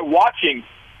 what am I watching?"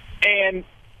 And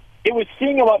it was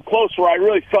seeing him up close where I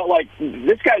really felt like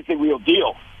this guy's the real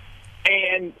deal.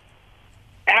 And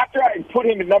after I put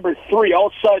him at number 3, all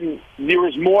of a sudden there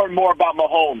was more and more about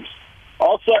Mahomes.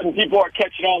 All of a sudden people are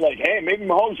catching on like, hey, maybe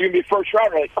Mahomes is going to be a first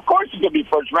rounder. Like, of course he's going to be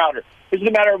a first rounder. This is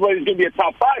a matter of whether he's going to be a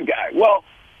top 5 guy. Well,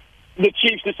 the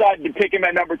Chiefs decided to pick him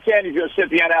at number 10. He's going to sit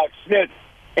behind Alex Smith,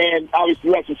 and obviously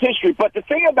the rest is history. But the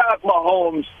thing about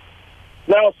Mahomes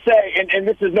that I'll say, and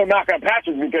this is no knock on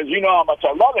Patrick because you know how much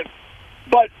I love him,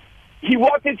 but he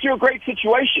walked into a great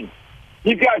situation.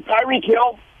 He's got Tyreek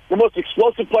Hill, the most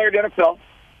explosive player in the NFL.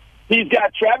 He's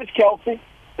got Travis Kelce,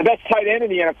 the best tight end in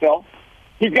the NFL.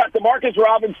 He's got DeMarcus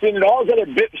Robinson and all his other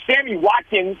bits. Sammy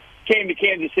Watkins came to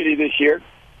Kansas City this year.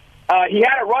 He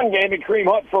had a run game in Kareem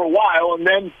Hunt for a while, and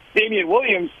then Damian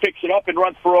Williams picks it up and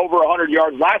runs for over 100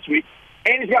 yards last week.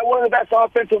 And he's got one of the best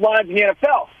offensive lines in the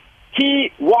NFL.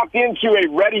 He walked into a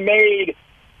ready-made,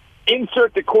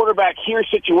 insert the quarterback here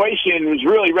situation and was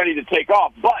really ready to take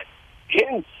off. But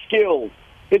his skills,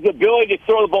 his ability to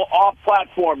throw the ball off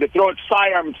platform, to throw it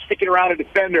sidearm and stick it around a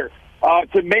defender,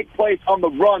 to make plays on the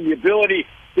run, the ability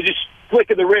to just flick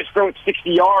of the wrist, throw it 60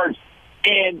 yards,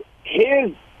 and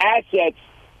his assets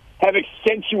have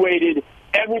accentuated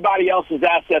everybody else's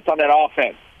assets on that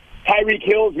offense. Tyreek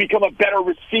Hill has become a better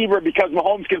receiver because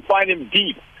Mahomes can find him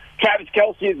deep. Travis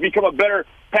Kelce has become a better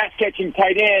pass-catching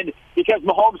tight end because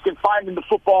Mahomes can find him the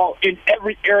football in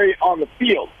every area on the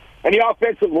field. And the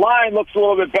offensive line looks a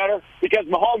little bit better because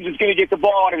Mahomes is going to get the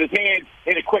ball out of his hands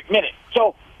in a quick minute.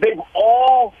 So they've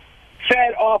all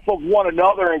fed off of one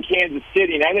another in Kansas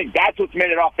City, and I think that's what's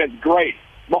made an offense great.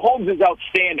 Mahomes is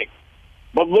outstanding.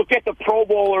 But look at the Pro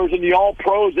Bowlers and the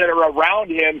All-Pros that are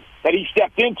around him that he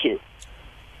stepped into.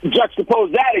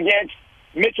 Juxtapose that against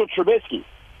Mitchell Trubisky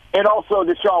and also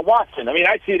Deshaun Watson. I mean,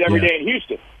 I see it every day in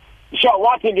Houston. Deshaun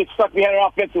Watson gets stuck behind an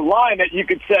offensive line that you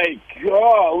could say,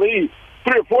 golly,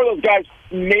 3 or 4 of those guys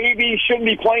maybe shouldn't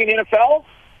be playing NFL.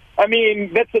 I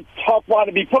mean, that's a tough line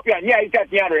to be put behind. Yeah, he's got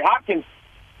DeAndre Hopkins,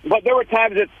 but there were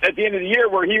times at the end of the year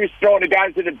where he was throwing to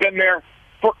guys that had been there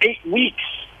for 8 weeks.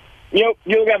 You know,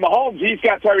 you look at Mahomes, he's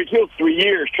got Tyreek Hill 3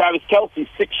 years, Travis Kelce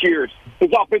 6 years. His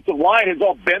offensive line has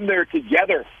all been there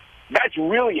together. That's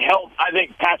really helped, I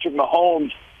think, Patrick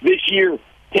Mahomes this year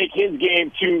take his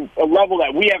game to a level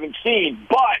that we haven't seen.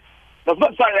 But the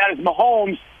flip side of that is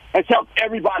Mahomes has helped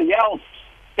everybody else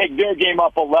take their game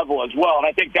up a level as well. And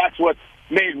I think that's what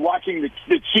made watching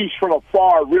the Chiefs from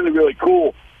afar really, really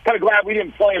cool. Kind of glad we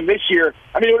didn't play him this year.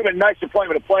 I mean, it would have been nice to play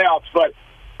him in the playoffs, but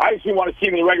I just didn't want to see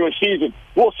him in the regular season.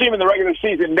 We'll see him in the regular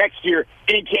season next year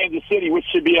in Kansas City, which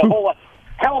should be a hell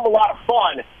of a lot of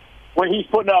fun when he's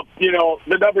putting up, you know,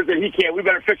 the numbers that he can. We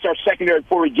better fix our secondary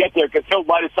before we get there because he'll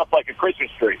light us up like a Christmas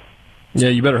tree. Yeah,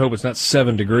 you better hope it's not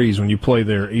 7 degrees when you play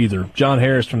there either. John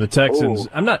Harris from the Texans.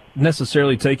 I'm not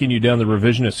necessarily taking you down the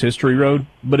revisionist history road,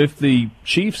 but if the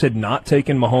Chiefs had not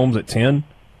taken Mahomes at 10,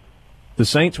 the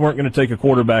Saints weren't going to take a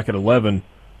quarterback at 11.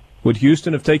 Would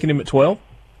Houston have taken him at 12?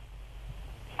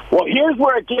 Well, here's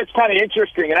where it gets kind of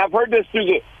interesting, and I've heard this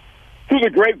through the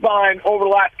grapevine over the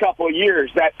last couple of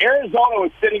years, that Arizona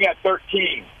was sitting at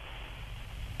 13,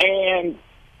 and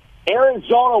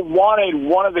Arizona wanted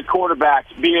one of the quarterbacks,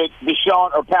 be it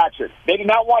Deshaun or Patrick. They did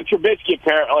not want Trubisky,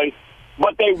 apparently,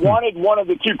 but they wanted one of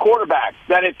the 2 quarterbacks.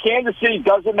 That if Kansas City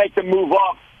doesn't make the move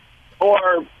up,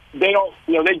 or they don't,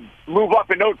 you know, they move up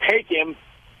and don't take him,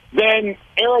 then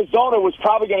Arizona was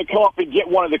probably going to come up and get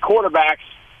one of the quarterbacks.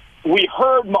 We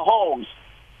heard Mahomes,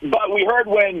 but we heard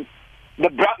when the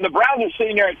Browns are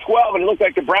sitting there at 12, and it looked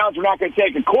like the Browns were not going to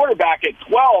take a quarterback at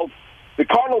 12. The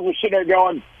Cardinals were sitting there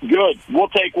going, good, we'll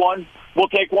take one. We'll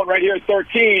take one right here at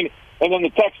 13. And then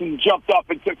the Texans jumped up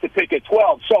and took the pick at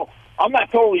 12. So I'm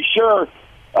not totally sure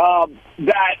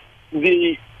that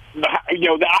either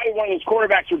one of those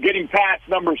quarterbacks were getting past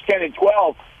numbers 10 and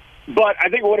 12. But I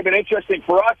think what would have been interesting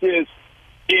for us is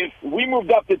if we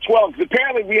moved up to 12, because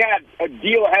apparently we had a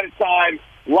deal ahead of time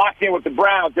locked in with the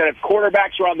Browns that if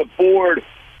quarterbacks were on the board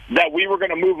that we were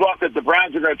going to move up, that the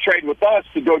Browns were going to trade with us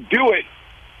to go do it.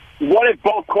 What if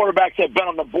both quarterbacks had been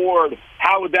on the board?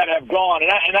 How would that have gone?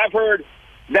 And I've heard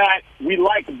that we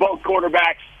liked both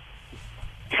quarterbacks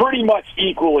pretty much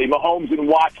equally, Mahomes and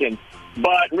Watson.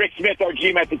 But Rick Smith, our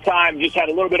GM at the time, just had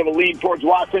a little bit of a lean towards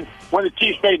Watson. When the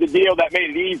Chiefs made the deal, that made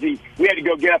it easy. We had to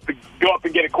go up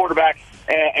and get a quarterback,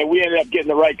 and we ended up getting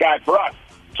the right guy for us.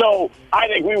 So I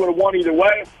think we would have won either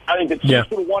way. I think the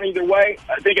Chiefs would have won either way.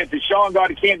 I think if Deshaun got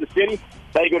to Kansas City,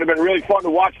 I think it would have been really fun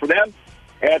to watch for them.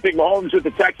 And I think Mahomes with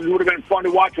the Texans would have been fun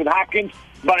to watch with Hopkins.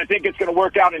 But I think it's going to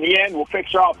work out in the end. We'll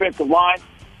fix our offensive line.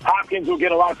 Hopkins will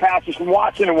get a lot of passes from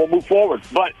Watson, and we'll move forward.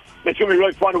 But it's going to be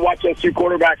really fun to watch those 2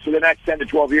 quarterbacks for the next 10 to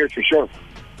 12 years for sure.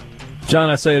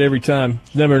 John, I say it every time.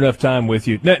 Never enough time with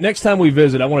you. Next time we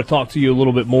visit, I want to talk to you a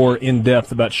little bit more in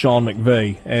depth about Sean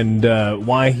McVay and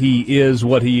why he is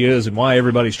what he is and why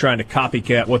everybody's trying to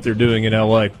copycat what they're doing in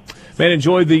L.A. Man,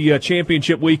 enjoy the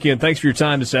championship weekend. Thanks for your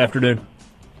time this afternoon.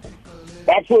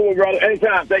 Absolutely, brother.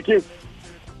 Anytime. Thank you.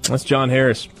 That's John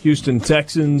Harris, Houston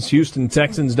Texans,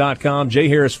 HoustonTexans.com, Jay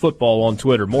Harris Football on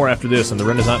Twitter. More after this in the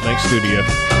Renaissance Bank studio.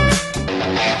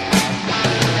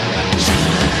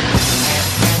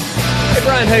 Hey,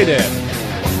 Brian Haydad.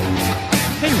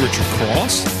 Hey, Richard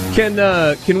Cross.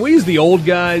 Can we, as the old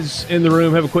guys in the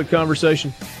room, have a quick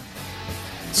conversation?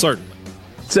 Certainly.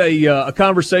 It's a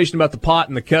conversation about the pot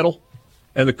and the kettle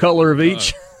and the color of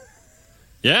each.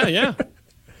 Yeah.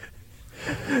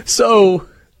 So,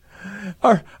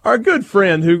 our good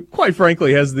friend, who quite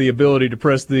frankly has the ability to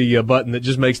press the button that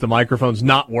just makes the microphones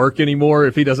not work anymore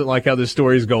if he doesn't like how this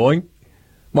story is going,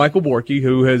 Michael Borky,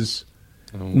 who has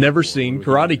never seen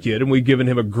Karate Kid, and we've given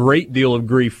him a great deal of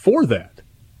grief for that.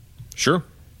 Sure.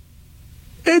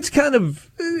 It's kind of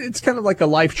like a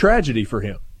life tragedy for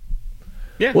him.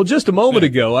 Yeah. Well, just a moment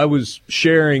ago, I was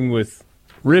sharing with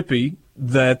Rippy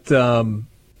that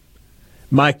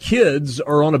my kids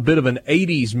are on a bit of an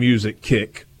 80s music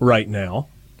kick right now.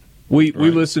 We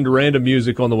listen to random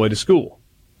music on the way to school.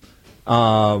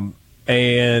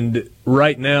 And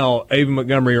right now, Ava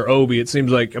Montgomery or Obi, it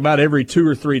seems like about every 2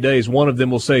 or 3 days, one of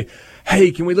them will say,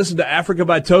 hey, can we listen to Africa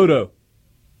by Toto?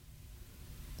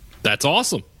 That's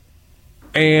awesome.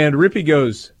 And Rippy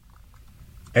goes,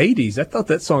 80s? I thought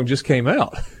that song just came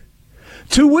out.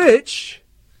 To which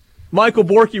Michael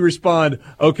Borky responded,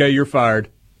 okay, you're fired.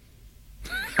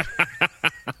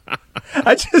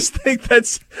 I just think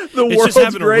that's the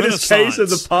world's greatest case of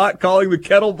the pot calling the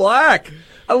kettle black.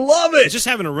 I love it. It's just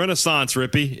having a renaissance,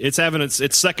 Rippy. It's having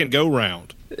its second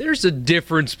go-round. There's a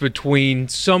difference between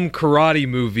some karate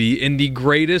movie and the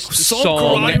greatest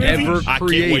song ever created. I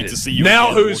can't wait to see you.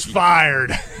 Now who's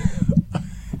fired?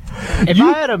 If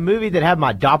I had a movie that had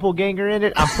my doppelganger in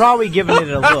it, I'm probably giving it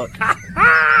a look.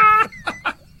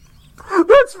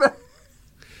 That's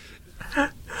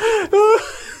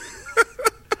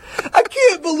I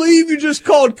can't believe you just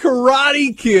called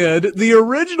Karate Kid, the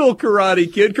original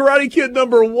Karate Kid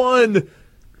number 1,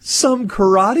 some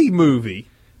karate movie.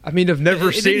 I mean, I've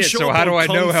never seen it, so how do I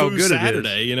know how good Saturday,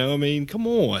 it is? You know, I mean, come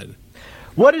on.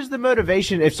 What is the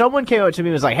motivation? If someone came up to me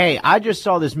and was like, hey, I just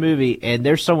saw this movie and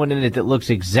there's someone in it that looks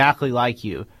exactly like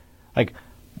you. Like,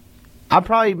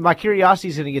 my curiosity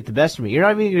is going to get the best of me. You're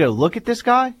not even going to go look at this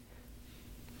guy?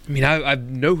 I mean, I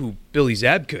know who Billy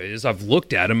Zabka is. I've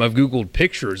looked at him. I've Googled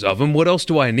pictures of him. What else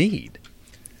do I need?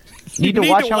 You need to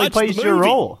watch how he plays your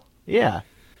role. Yeah.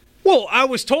 Well, I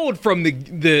was told from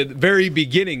the very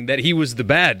beginning that he was the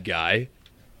bad guy.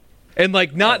 And,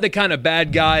 like, not the kind of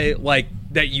bad guy, like,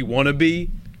 that you want to be.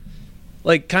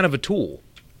 Like, kind of a tool.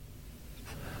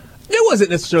 It wasn't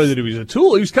necessarily that he was a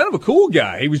tool. He was kind of a cool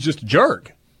guy. He was just a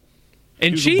jerk.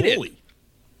 And cheated.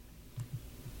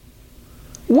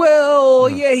 Well,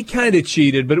 yeah, he kind of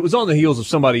cheated, but it was on the heels of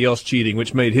somebody else cheating,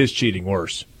 which made his cheating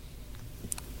worse.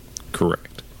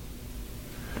 Correct.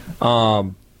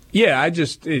 Yeah,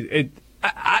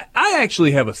 I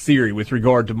actually have a theory with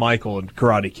regard to Michael and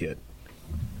Karate Kid.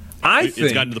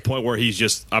 It's gotten to the point where he's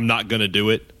just, I'm not going to do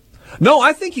it. No,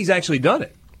 I think he's actually done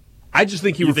it. I just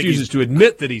think he refuses to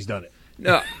admit that he's done it.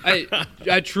 No,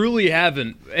 I truly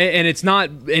haven't, and it's not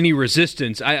any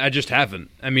resistance. I just haven't.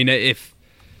 I mean, if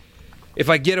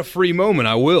I get a free moment,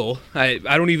 I will. I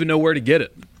don't even know where to get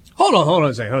it. Hold on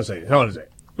a second.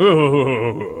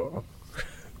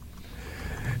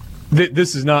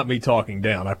 This is not me talking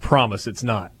down. I promise it's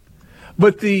not.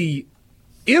 But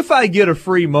if I get a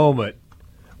free moment,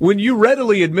 when you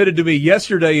readily admitted to me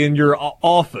yesterday in your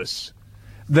office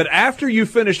that after you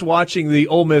finished watching the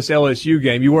Ole Miss LSU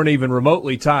game, you weren't even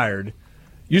remotely tired.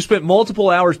 You spent multiple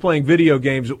hours playing video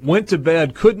games, went to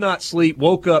bed, could not sleep,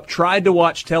 woke up, tried to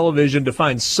watch television to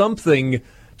find something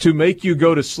to make you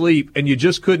go to sleep, and you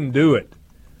just couldn't do it.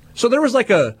 So there was like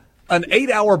an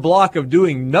 8-hour block of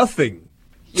doing nothing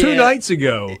 2 nights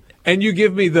ago, and you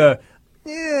give me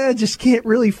I just can't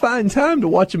really find time to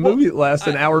watch a movie that lasts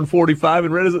an hour and 45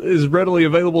 and is readily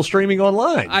available streaming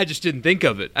online. I just didn't think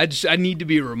of it. I need to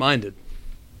be reminded.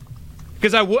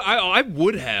 Because I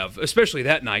would have, especially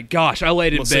that night. Gosh, I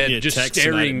laid in bed just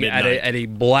staring at a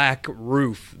black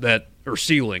roof or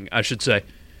ceiling, I should say,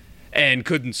 and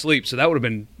couldn't sleep. So that would have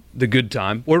been the good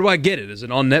time. Where do I get it? Is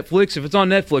it on Netflix? If it's on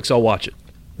Netflix, I'll watch it.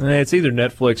 It's either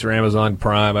Netflix or Amazon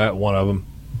Prime. One of them.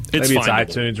 Maybe it's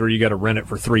iTunes where you got to rent it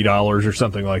for $3 or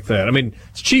something like that. I mean,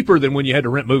 it's cheaper than when you had to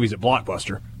rent movies at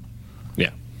Blockbuster.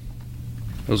 Yeah.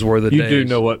 Those were the days. You do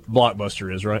know what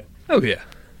Blockbuster is, right? Oh, yeah.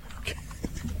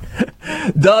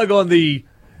 Doug on the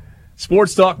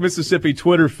Sports Talk Mississippi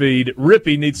Twitter feed,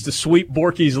 Rippy needs to sweep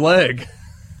Borky's leg.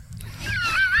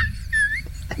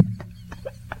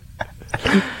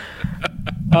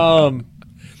 Does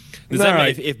that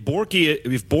mean if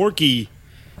Borky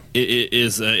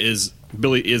is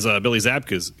Billy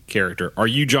Zabka's character, are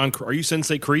you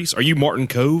Sensei Kreese? Are you Martin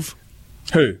Cove?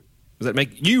 Who? Does that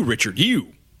make you Richard?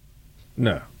 You?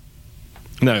 No.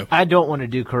 No. I don't want to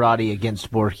do karate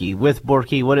against Borky. With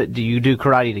Borky, do you do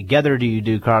karate together? Do you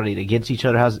do karate against each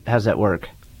other? How's that work?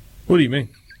 What do you mean?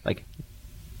 Like,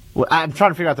 well, I'm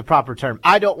trying to figure out the proper term.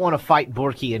 I don't want to fight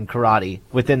Borky in karate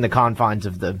within the confines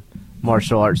of the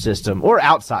martial arts system, or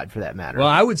outside for that matter. Well,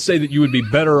 I would say that you would be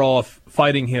better off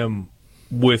fighting him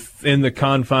within the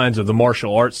confines of the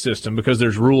martial arts system because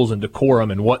there's rules and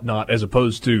decorum and whatnot, as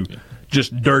opposed to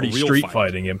just dirty street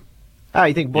fighting him. Oh,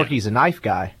 you think Borky's a knife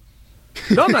guy?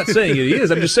 No, I'm not saying he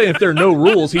is. I'm just saying if there are no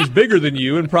rules, he's bigger than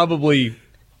you and probably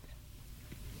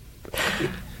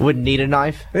wouldn't need a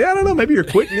knife. Yeah, I don't know. Maybe your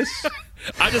quickness.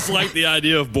 I just like the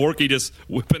idea of Borky just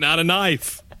whipping out a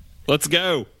knife. Let's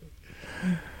go.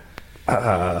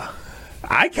 I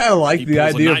kind of like the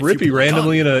idea of Rippy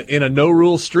randomly in a no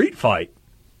rules street fight.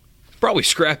 Probably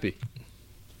scrappy.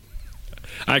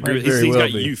 I agree. He's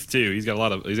got youth too. He's got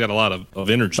a lot of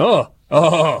energy.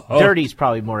 Dirty's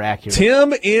probably more accurate.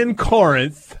 Tim in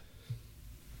Corinth,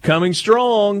 coming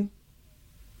strong.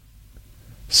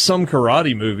 Some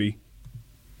karate movie.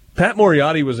 Pat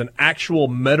Moriarty was an actual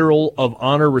Medal of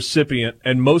Honor recipient,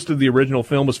 and most of the original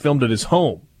film was filmed at his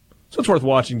home. So it's worth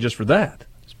watching just for that.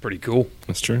 It's pretty cool.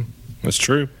 That's true.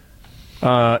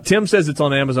 Tim says it's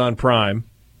on Amazon Prime.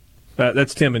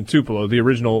 That's Tim in Tupelo. The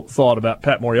original thought about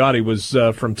Pat Moriarty was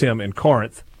from Tim in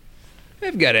Corinth.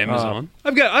 I've got Amazon.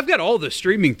 I've got all the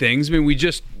streaming things. I mean, we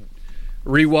just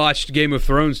rewatched Game of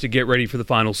Thrones to get ready for the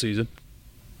final season.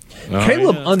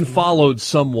 Caleb unfollowed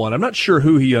someone. I'm not sure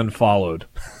who he unfollowed.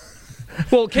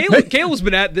 Well, Caleb's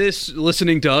been at this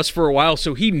listening to us for a while,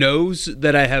 so he knows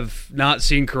that I have not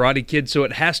seen Karate Kid, so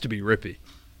it has to be Rippy.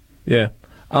 Yeah.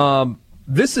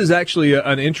 This is actually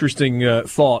an interesting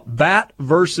thought. Bat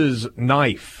versus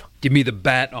knife. Give me the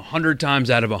bat 100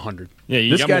 times out of 100. Yeah,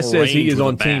 this guy says he is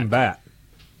on Team Bat.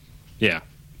 Yeah.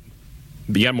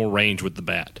 But you got more range with the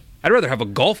bat. I'd rather have a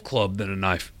golf club than a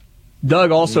knife. Doug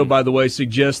also, by the way,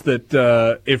 suggests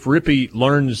that if Rippy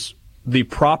learns the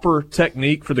proper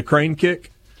technique for the crane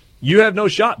kick, you have no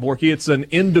shot, Borky. It's an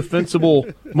indefensible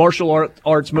martial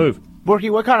arts move.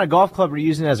 Borky, what kind of golf club are you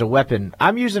using as a weapon?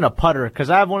 I'm using a putter because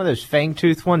I have one of those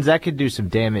fang-tooth ones that could do some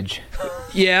damage.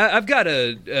 Yeah, I've got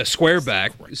a square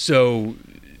back, so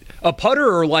a putter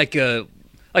or like a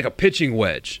pitching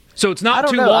wedge. So it's not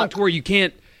too long to where you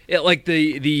can't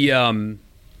the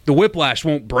whiplash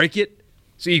won't break it.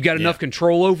 So you've got enough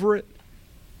control over it.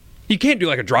 You can't do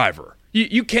like a driver.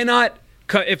 You cannot.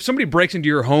 If somebody breaks into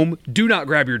your home, do not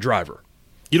grab your driver.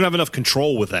 You don't have enough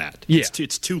control with that. Yeah.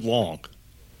 It's too long.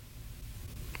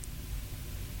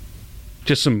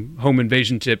 Just some home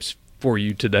invasion tips for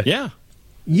you today. Yeah.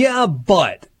 Yeah,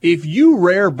 but if you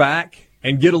rear back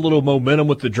and get a little momentum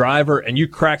with the driver and you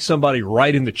crack somebody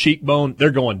right in the cheekbone, they're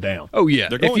going down. Oh, yeah.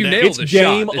 If you down. nail the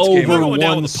game shot, over. It's game over. One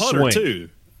down with a swing. putter, too.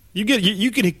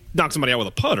 You can knock somebody out with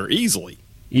a putter easily.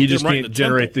 You just can't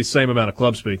generate the same amount of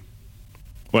club speed.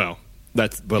 Well,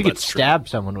 that's you true. could stab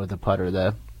someone with a putter,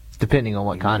 though, depending on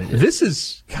what kind it is. This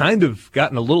has kind of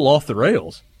gotten a little off the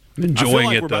rails. I'm enjoying I feel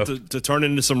like it, we're though. about to turn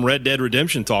into some Red Dead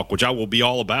Redemption talk, which I will be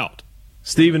all about.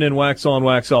 Stephen in Wax On,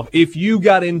 Wax Off. If you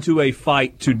got into a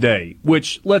fight today,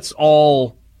 which let's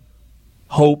all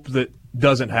hope that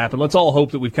doesn't happen. Let's all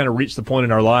hope that we've kind of reached the point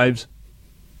in our lives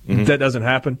that doesn't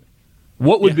happen.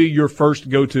 What would be your first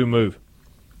go-to move?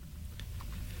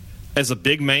 As a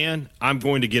big man, I'm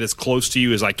going to get as close to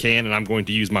you as I can, and I'm going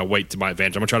to use my weight to my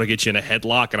advantage. I'm going to try to get you in a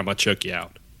headlock, and I'm going to choke you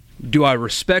out. Do I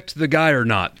respect the guy or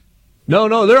not?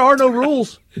 No, there are no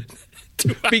rules.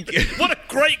 What a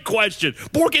great question.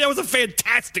 Borky, that was a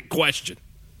fantastic question.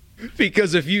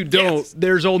 Because if you don't,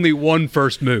 there's only one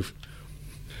first move.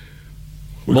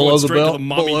 We're Below going the straight belt? to the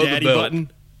mommy Below the daddy belt.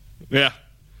 button. Yeah.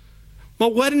 My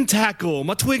wedding tackle,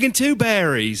 my twig and two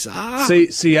berries.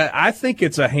 See, I think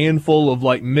it's a handful of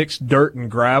like mixed dirt and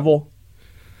gravel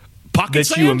Pocket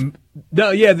sand?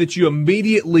 that you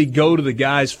immediately go to the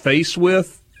guy's face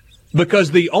with,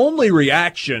 because the only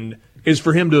reaction is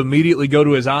for him to immediately go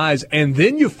to his eyes, and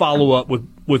then you follow up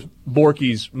with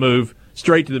Borky's move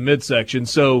straight to the midsection.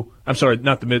 So I'm sorry,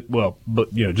 not the mid. Well,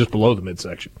 but just below the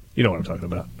midsection. You know what I'm talking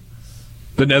about?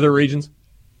 The nether regions.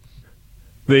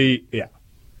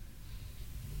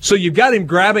 So you've got him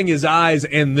grabbing his eyes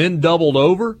and then doubled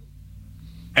over,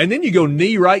 and then you go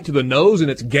knee right to the nose, and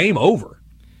it's game over.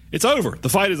 It's over. The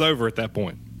fight is over at that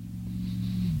point.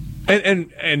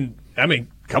 And I mean,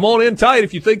 come on in tight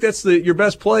if you think that's your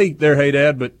best play there, hey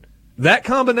Dad. But that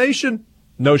combination,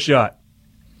 no shot.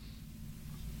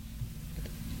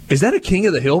 Is that a King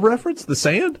of the Hill reference? The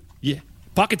sand? Yeah.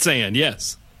 Pocket sand,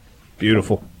 yes.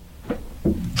 Beautiful.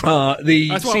 The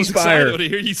That's why I was excited C-Spire. to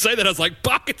hear you say that. I was like,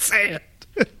 pocket sand.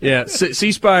 Yeah,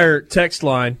 C-Spire text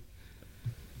line.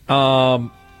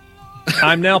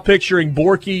 I'm now picturing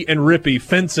Borky and Rippy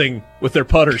fencing with their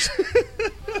putters.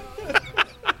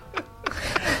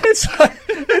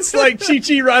 It's like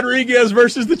Chi-Chi Rodriguez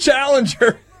versus the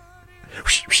Challenger.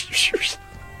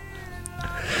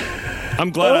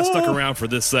 I'm glad I stuck around for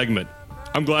this segment.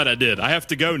 I'm glad I did. I have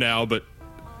to go now, but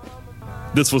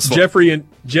this was fun.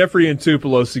 Jeffrey and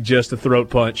Tupelo suggest a throat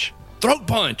punch. Throat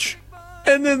punch.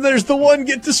 And then there's the one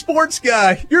get to sports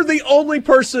guy. You're the only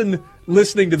person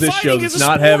listening to this show that's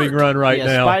not having run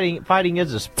now. Fighting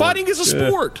is a sport. Fighting is a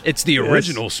sport. It's the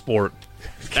original sport.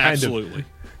 Absolutely.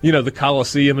 You know, the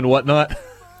Coliseum and whatnot.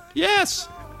 Yes.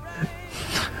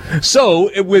 So,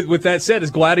 with that said,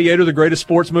 is Gladiator the greatest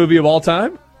sports movie of all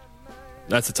time?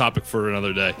 That's a topic for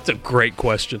another day. It's a great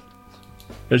question.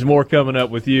 There's more coming up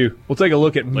with you. We'll take a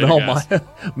look at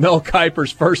Mel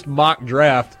Kiper's first mock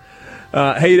draft.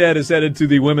 Haydad is headed to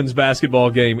the women's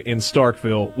basketball game in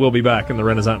Starkville. We'll be back in the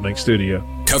Renaissance Bank studio.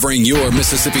 Covering your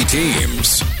Mississippi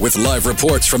teams with live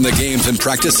reports from the games and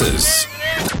practices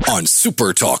on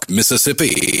Super Talk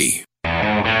Mississippi.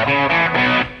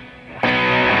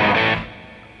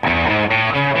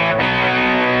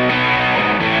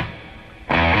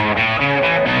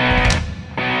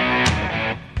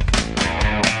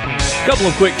 A couple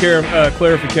of quick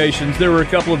clarifications. There were a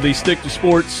couple of these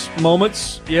stick-to-sports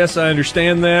moments. Yes, I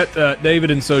understand that.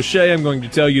 David and Sochet, I'm going to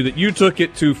tell you that you took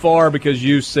it too far because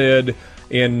you said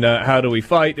in How Do We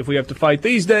Fight, if we have to fight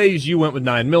these days, you went with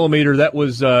 9mm. That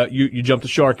was, you jumped the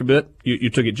shark a bit. You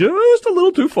took it just a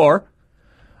little too far.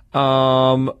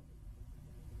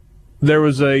 There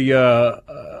was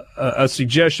a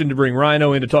suggestion to bring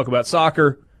Rhino in to talk about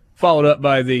soccer. Followed up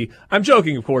by I'm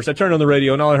joking, of course. I turned on the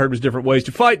radio and all I heard was different ways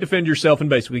to fight, defend yourself, and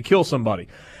basically kill somebody.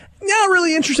 Not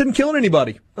really interested in killing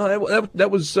anybody. That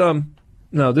was,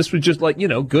 no, this was just like,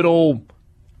 good old.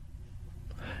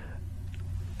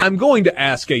 I'm going to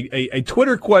ask a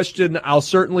Twitter question. I'll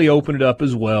certainly open it up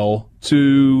as well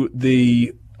to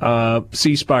the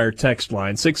C Spire text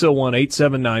line,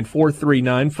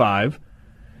 601-879-4395.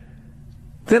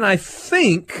 Then I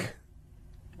think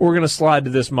we're going to slide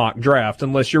to this mock draft,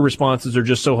 unless your responses are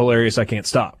just so hilarious I can't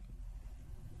stop.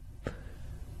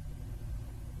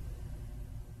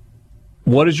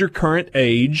 What is your current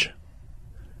age?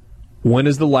 When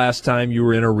is the last time you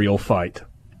were in a real fight?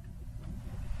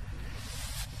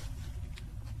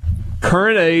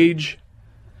 Current age,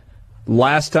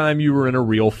 last time you were in a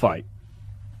real fight.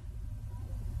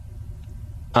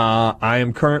 I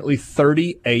am currently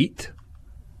 38.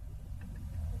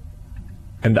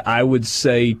 And I would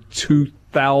say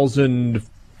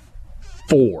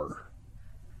 2004.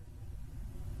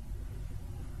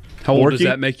 How old does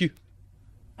that make you?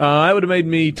 It would have made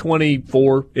me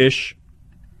 24-ish.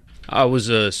 I was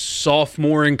a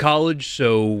sophomore in college,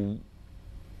 so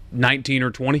 19 or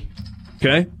 20.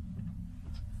 Okay.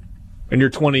 And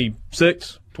you're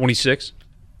 26? 26.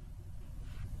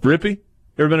 Rippy,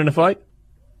 ever been in a fight?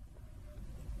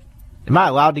 Am I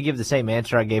allowed to give the same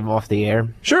answer I gave off the air?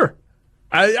 Sure.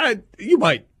 You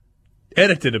might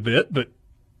edit it a bit, but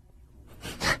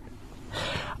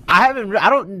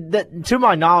to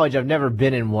my knowledge, I've never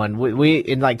been in one. We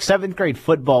in like 7th grade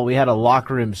football, we had a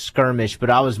locker room skirmish, but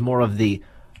I was more of the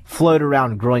float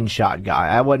around groin shot guy.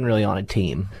 I wasn't really on a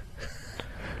team.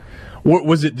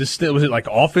 Was it like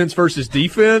offense versus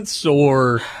defense,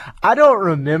 or I don't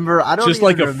remember. I don't just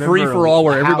like a free for all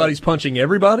where everybody's punching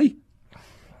everybody?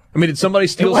 I mean, did somebody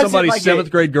steal somebody's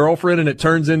 7th grade girlfriend and it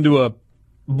turns into a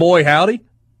boy howdy?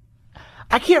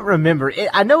 I can't remember.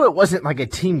 I know it wasn't like a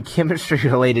team chemistry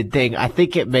related thing. I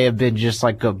think it may have been just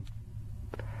like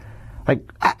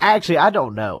actually, I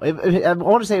don't know. I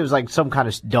want to say it was like some kind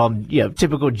of dumb,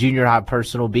 typical junior high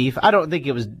personal beef. I don't think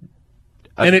it was.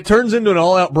 And it turns into an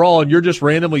all out brawl and you're just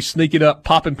randomly sneaking up,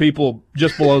 popping people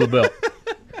just below the belt.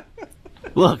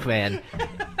 Look, man.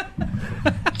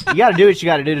 You got to do what you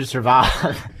got to do to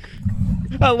survive.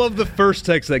 I love the first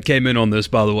text that came in on this,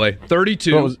 by the way.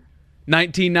 32,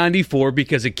 1994,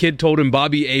 because a kid told him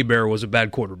Bobby Hebert was a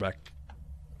bad quarterback.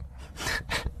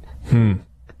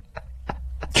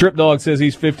 Trip Dog says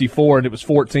he's 54 and it was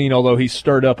 14, although he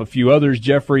stirred up a few others.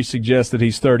 Jeffrey suggests that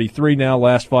he's 33 now,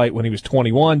 last fight when he was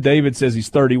 21. David says he's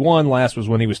 31, last was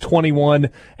when he was 21,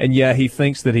 and yeah, he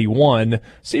thinks that he won.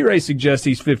 C-Ray suggests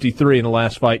he's 53 and the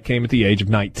last fight came at the age of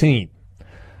 19.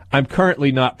 I'm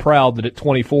currently not proud that at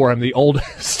 24 I'm the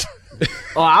oldest.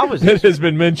 Well, that has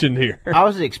been mentioned here. I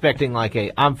was expecting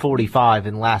I'm 45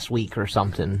 in last week or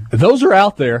something. Those are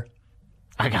out there.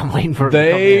 I'm waiting for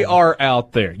They are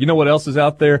out there. You know what else is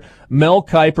out there? Mel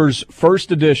Kiper's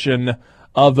first edition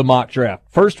of the mock draft.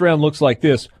 First round looks like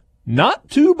this. Not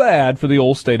too bad for the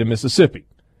old state of Mississippi.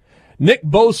 Nick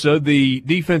Bosa, the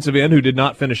defensive end who did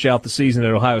not finish out the season at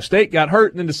Ohio State, got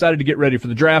hurt and then decided to get ready for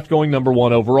the draft, going number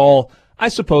 1 overall. I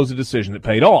suppose a decision that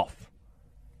paid off.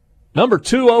 Number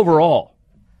 2 overall.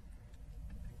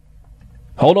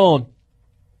 Hold on.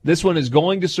 This one is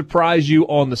going to surprise you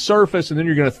on the surface, and then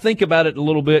you're going to think about it a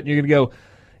little bit, and you're going to go,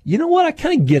 you know what, I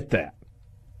kind of get that.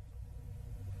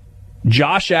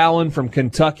 Josh Allen from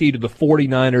Kentucky to the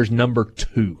 49ers, number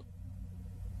 2.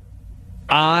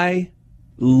 I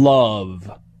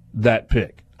love that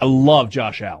pick. I love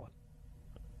Josh Allen.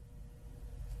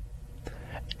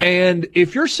 And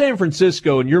if you're San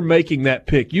Francisco and you're making that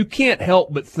pick, you can't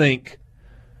help but think,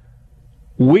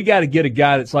 we got to get a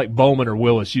guy that's like Bowman or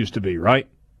Willis used to be, right?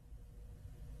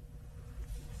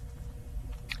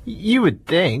 You would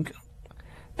think.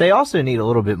 They also need a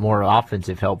little bit more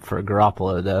offensive help for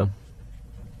Garoppolo, though.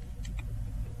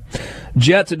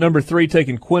 Jets at number 3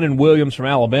 taking Quinnen Williams from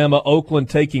Alabama. Oakland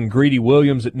taking Greedy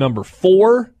Williams at number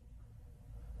 4.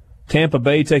 Tampa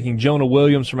Bay taking Jonah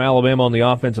Williams from Alabama on the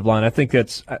offensive line. I think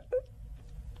this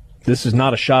is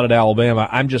not a shot at Alabama.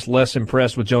 I'm just less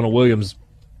impressed with Jonah Williams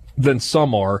than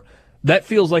some are. That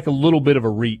feels like a little bit of a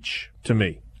reach to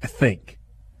me, I think.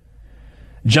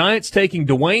 Giants taking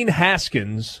Dwayne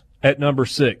Haskins at number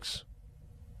 6.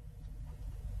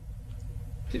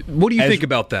 What do you think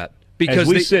about that? Because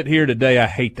we sit here today, I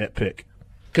hate that pick.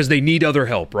 Because they need other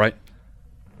help, right?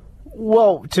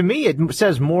 Well, to me, it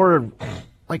says more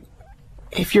like,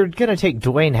 if you're going to take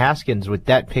Dwayne Haskins with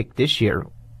that pick this year,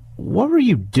 what were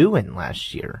you doing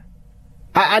last year?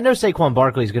 I know Saquon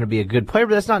Barkley is going to be a good player,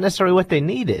 but that's not necessarily what they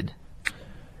needed.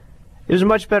 It was a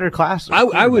much better class.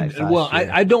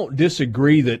 I don't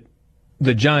disagree that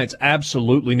the Giants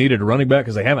absolutely needed a running back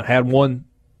because they haven't had one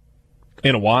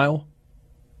in a while.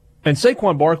 And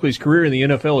Saquon Barkley's career in the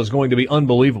NFL is going to be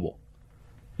unbelievable.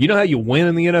 You know how you win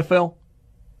in the NFL?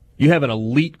 You have an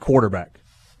elite quarterback.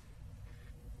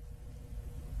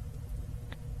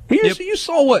 You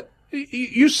saw what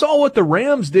the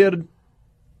Rams did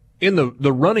in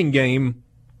the running game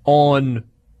on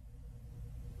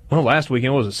last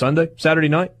weekend. What was it, Saturday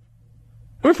night?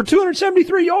 Went for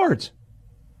 273 yards.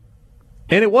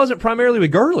 And it wasn't primarily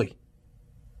with Gurley.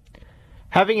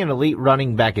 Having an elite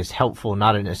running back is helpful,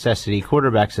 not a necessity.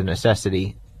 Quarterback's a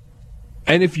necessity.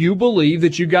 And if you believe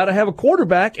that you got to have a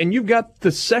quarterback and you've got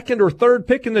the second or third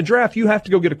pick in the draft, you have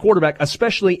to go get a quarterback,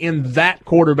 especially in that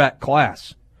quarterback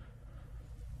class.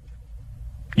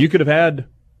 You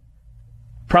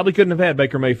probably couldn't have had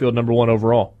Baker Mayfield number 1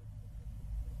 overall.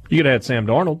 You could have had Sam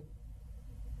Darnold.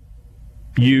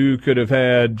 You could have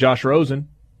had Josh Rosen.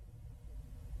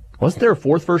 Wasn't there a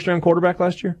 4th first-round quarterback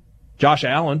last year? Josh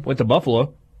Allen went to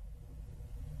Buffalo.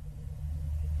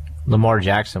 Lamar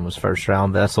Jackson was first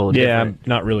round, but that's a little different. I'm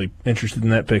not really interested in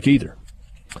that pick either.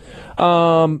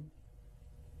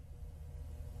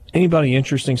 Anybody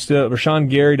interesting still? Rashawn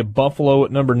Gary to Buffalo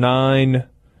at number 9.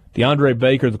 DeAndre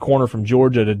Baker, the corner from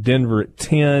Georgia, to Denver at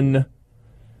 10.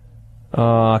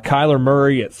 Kyler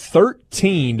Murray at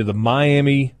 13 to the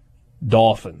Miami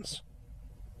Dolphins.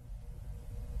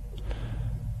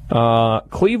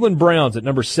 Cleveland Browns at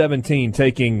number 17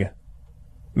 taking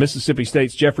Mississippi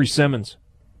State's Jeffrey Simmons.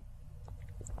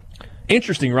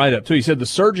 Interesting write-up, too. He said the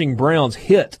surging Browns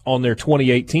hit on their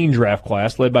 2018 draft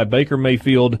class, led by Baker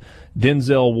Mayfield,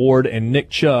 Denzel Ward, and Nick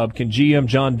Chubb. Can GM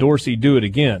John Dorsey do it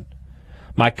again?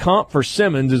 My comp for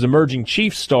Simmons is emerging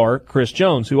Chiefs star Chris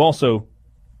Jones, who also,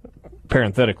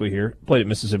 parenthetically here, played at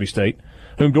Mississippi State,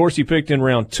 whom Dorsey picked in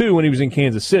round 2 when he was in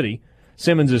Kansas City.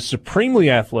 Simmons is supremely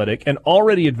athletic and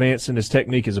already advanced in his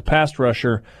technique as a pass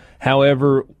rusher.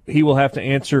 However, he will have to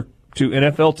answer to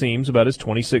NFL teams about his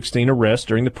 2016 arrest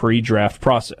during the pre-draft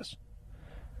process.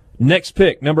 Next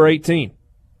pick, number 18,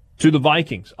 to the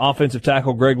Vikings, offensive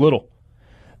tackle Greg Little.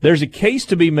 There's a case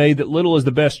to be made that Little is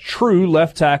the best true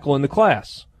left tackle in the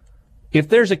class. If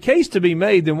there's a case to be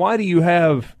made, then why do you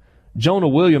have Jonah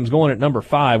Williams going at number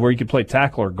 5 where he could play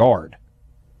tackle or guard?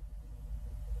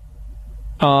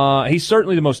 He's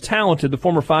certainly the most talented. The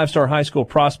former 5-star high school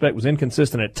prospect was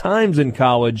inconsistent at times in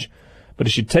college, but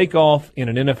he should take off in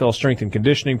an NFL strength and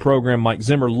conditioning program. Mike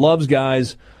Zimmer loves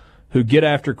guys who get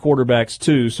after quarterbacks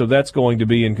too, so that's going to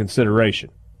be in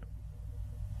consideration.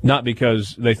 Not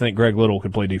because they think Greg Little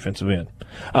could play defensive end.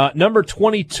 Number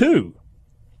 22,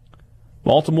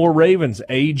 Baltimore Ravens,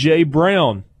 A.J.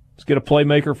 Brown. Let's get a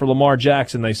playmaker for Lamar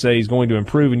Jackson. They say he's going to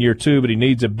improve in year 2, but he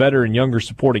needs a better and younger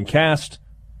supporting cast.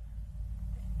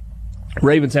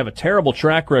 Ravens have a terrible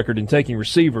track record in taking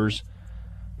receivers,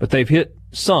 but they've hit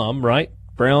some, right?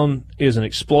 Brown is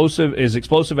explosive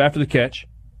after the catch.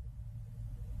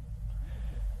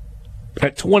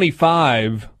 At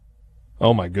 25,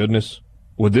 oh my goodness,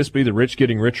 Would this be the rich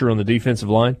getting richer on the defensive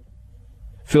line?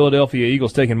 Philadelphia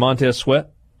Eagles taking Montez Sweat.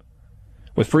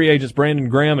 With free agents Brandon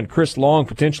Graham and Chris Long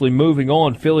potentially moving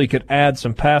on, Philly could add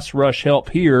some pass rush help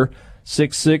here.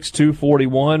 6'6",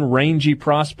 241, rangy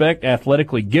prospect,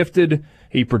 athletically gifted.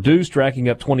 He produced, racking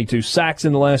up 22 sacks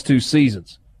in the last 2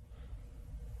 seasons.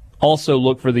 Also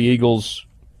look for the Eagles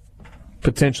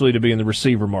potentially to be in the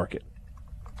receiver market.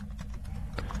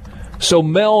 So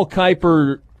Mel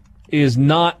Kiper is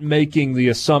not making the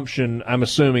assumption, I'm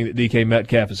assuming, that DK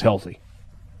Metcalf is healthy,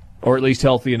 or at least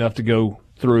healthy enough to go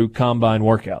through combine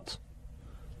workouts.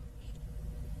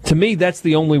 To me, that's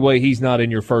the only way he's not in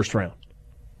your first round.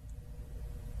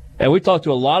 And we talked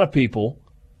to a lot of people.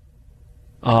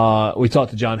 We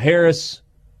talked to John Harris.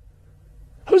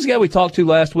 Who's the guy we talked to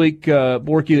last week,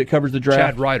 Borky, that covers the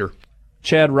draft?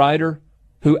 Chad Ryder,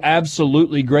 who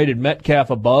absolutely graded Metcalf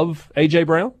above A.J.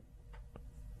 Brown.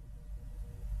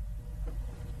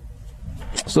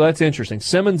 So that's interesting.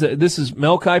 Simmons, this is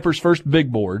Mel Kiper's first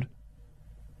big board.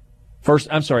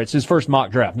 It's his first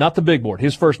mock draft. Not the big board,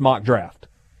 his first mock draft.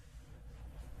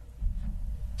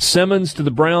 Simmons to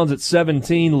the Browns at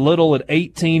 17, Little at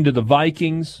 18 to the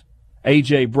Vikings,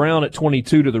 A.J. Brown at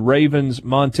 22 to the Ravens,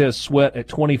 Montez Sweat at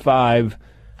 25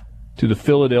 to the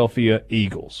Philadelphia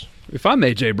Eagles. If I'm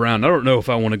A.J. Brown, I don't know if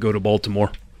I want to go to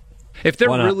Baltimore. If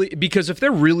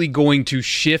they're really going to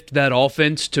shift that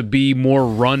offense to be more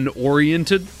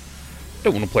run-oriented, I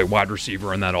don't want to play wide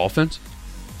receiver in that offense.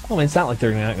 Well, it's not like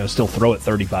they're not going to still throw it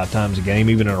 35 times a game,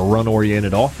 even in a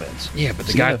run-oriented offense. Yeah, but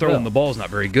the guy throwing the ball is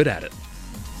not very good at it.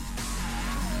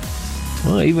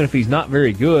 Well, even if he's not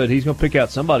very good, he's going to pick out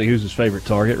somebody who's his favorite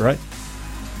target, right?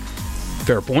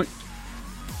 Fair point.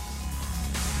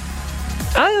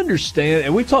 I understand,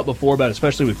 and we've talked before about,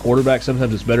 especially with quarterbacks,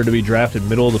 sometimes it's better to be drafted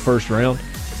middle of the first round.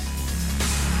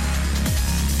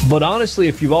 But honestly,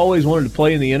 if you've always wanted to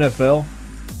play in the NFL,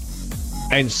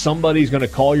 and somebody's going to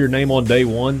call your name on day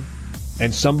one,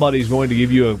 and somebody's going to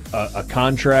give you a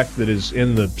contract that is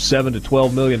in the $7 to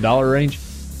 $12 million range,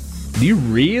 do you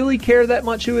really care that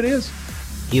much who it is?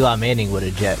 Eli Manning would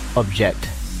object.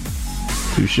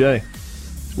 Touche.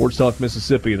 Sports Talk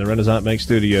Mississippi in the Renaissance Bank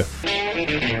studio.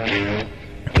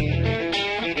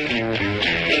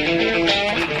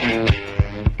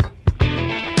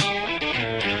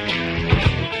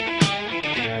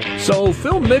 So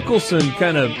Phil Mickelson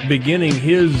kind of beginning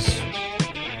his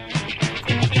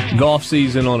golf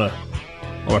season on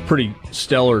a pretty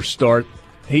stellar start.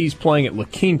 He's playing at La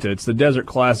Quinta. It's the Desert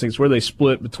Classics where they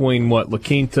split between, La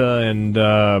Quinta and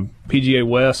PGA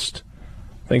West.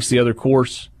 I think it's the other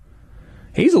course.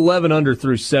 He's 11 under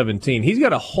through 17. He's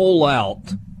got a hole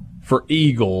out for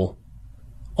eagle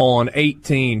on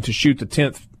 18 to shoot the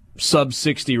 10th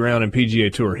sub-60 round in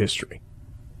PGA Tour history.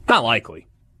 Not likely.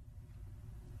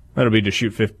 That'll be to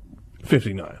shoot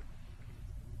 59. I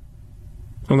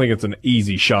don't think it's an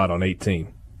easy shot on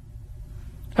 18.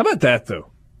 How about that, though?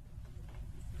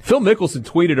 Phil Mickelson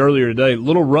tweeted earlier today,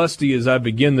 little rusty as I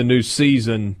begin the new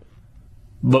season,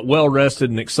 but well-rested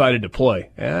and excited to play.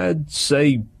 I'd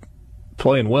say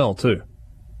playing well, too.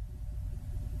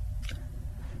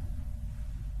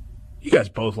 You guys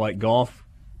both like golf.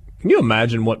 Can you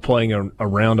imagine what playing a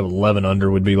round of 11 under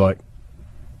would be like?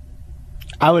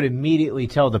 I would immediately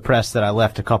tell the press that I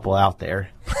left a couple out there.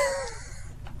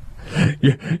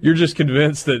 You're just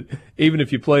convinced that even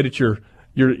if you played at your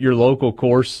local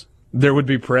course, there would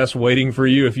be press waiting for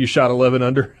you if you shot 11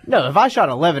 under? No, if I shot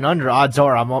 11 under, odds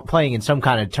are I'm playing in some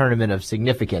kind of tournament of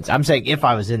significance. I'm saying if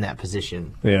I was in that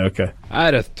position. Yeah, okay. I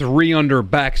had a 3 under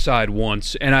backside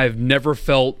once, and I've never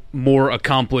felt more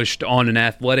accomplished on an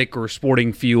athletic or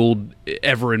sporting field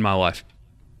ever in my life.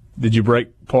 Did you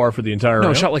break par for the entire round? No,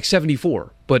 I shot like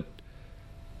 74, but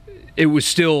it was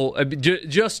still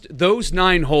just those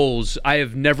 9 holes. I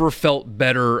have never felt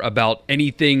better about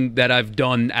anything that I've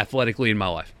done athletically in my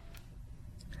life.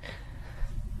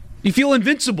 You feel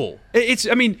invincible.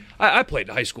 I played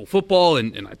high school football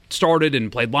and I started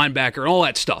and played linebacker and all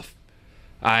that stuff.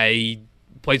 I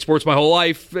played sports my whole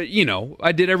life.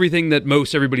 I did everything that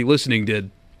most everybody listening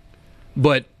did.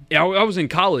 But I was in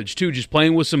college, too, just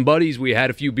playing with some buddies. We had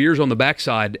a few beers on the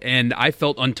backside, and I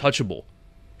felt untouchable.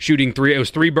 Shooting 3, it was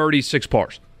 3 birdies, 6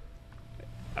 pars.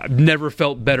 I've never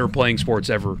felt better playing sports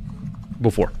ever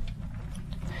before.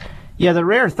 Yeah, the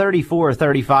rare 34 or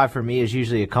 35 for me is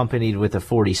usually accompanied with a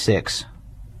 46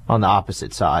 on the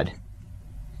opposite side.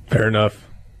 Fair enough.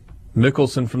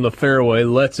 Mickelson from the fairway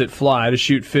lets it fly to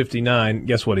shoot 59.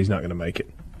 Guess what? He's not going to make it.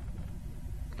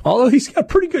 Although he's got a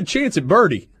pretty good chance at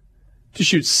birdie to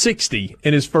shoot 60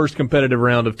 in his first competitive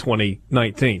round of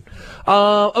 2019.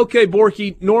 Okay,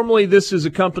 Borky, normally this is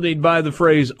accompanied by the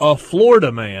phrase, a Florida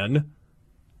man.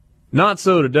 Not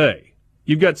so today.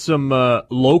 You've got some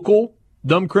local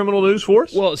dumb criminal news for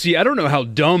us? Well, see, I don't know how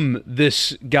dumb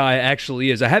this guy actually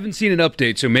is. I haven't seen an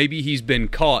update, so maybe he's been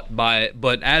caught by it.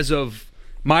 But as of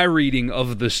my reading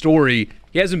of the story,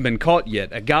 he hasn't been caught yet.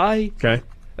 A guy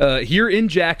here in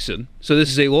Jackson, so this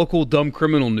is a local dumb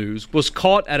criminal news, was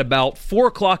caught at about 4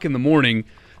 o'clock in the morning.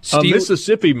 A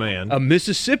Mississippi man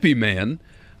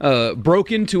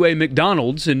Broke into a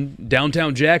McDonald's in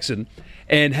downtown Jackson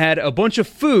and had a bunch of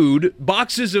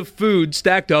boxes of food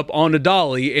stacked up on a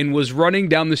dolly, and was running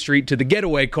down the street to the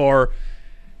getaway car.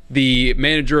 The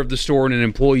manager of the store and an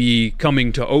employee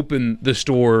coming to open the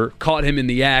store caught him in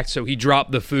the act, so he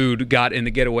dropped the food, got in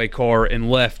the getaway car, and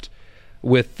left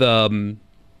with the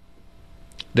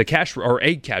cash or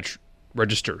a cash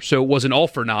register. So it wasn't all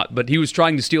for naught, but he was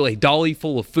trying to steal a dolly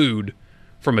full of food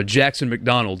from a Jackson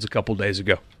McDonald's a couple days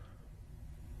ago.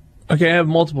 Okay, I have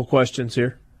multiple questions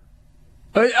here.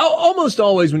 Almost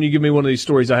always when you give me one of these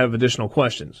stories, I have additional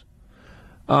questions.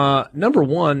 Number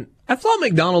one, I thought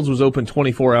McDonald's was open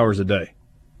 24 hours a day.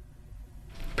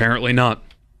 Apparently not.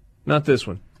 Not this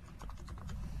one.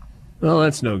 Well,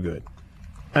 that's no good.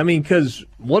 I mean, because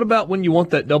what about when you want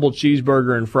that double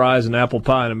cheeseburger and fries and apple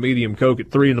pie and a medium Coke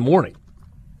at 3 in the morning?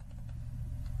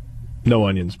 No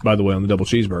onions, by the way, on the double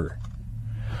cheeseburger.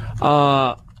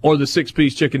 Or the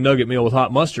 6-piece chicken nugget meal with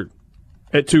hot mustard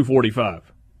at $2.45.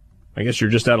 I guess you're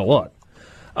just out of luck.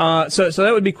 So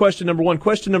that would be question number one.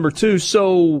 Question number two,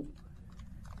 so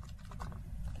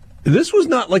this was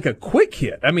not like a quick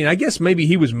hit. I mean, I guess maybe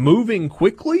he was moving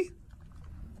quickly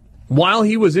while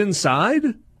he was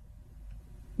inside.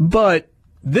 But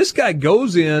this guy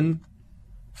goes in,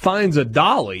 finds a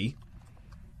dolly,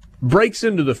 breaks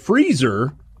into the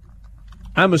freezer,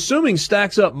 I'm assuming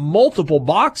stacks up multiple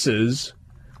boxes,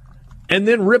 and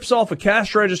then rips off a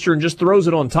cash register and just throws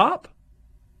it on top?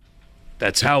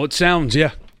 That's how it sounds,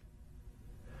 yeah.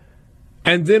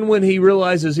 And then when he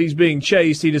realizes he's being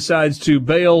chased, he decides to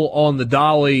bail on the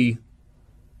dolly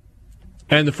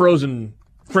and the frozen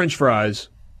French fries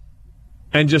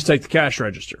and just take the cash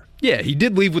register. Yeah, he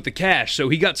did leave with the cash, so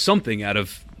he got something out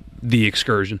of the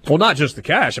excursion. Well, not just the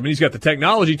cash. I mean, he's got the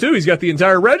technology, too. He's got the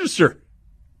entire register.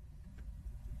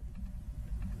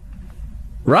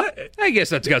 Right? I guess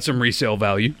that's got some resale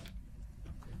value.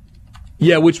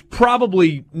 Yeah, which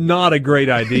probably not a great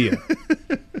idea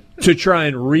to try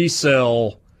and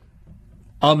resell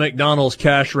a McDonald's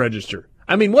cash register.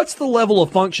 I mean, what's the level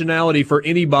of functionality for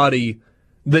anybody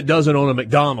that doesn't own a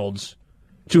McDonald's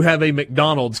to have a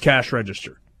McDonald's cash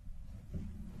register?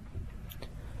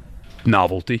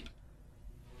 Novelty.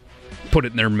 Put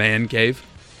it in their man cave.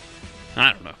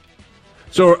 I don't know.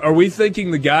 So are we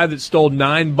thinking the guy that stole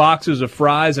 9 boxes of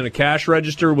fries and a cash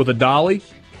register with a dolly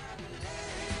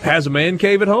has a man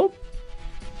cave at home?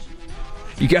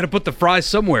 You got to put the fries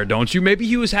somewhere, don't you? Maybe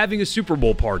he was having a Super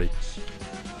Bowl party.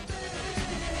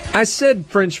 I said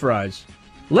French fries.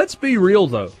 Let's be real,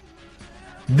 though.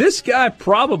 This guy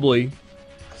probably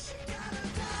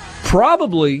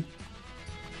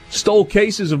stole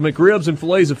cases of McRibs and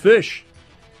fillets of fish.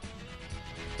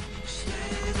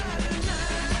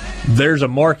 There's a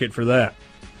market for that.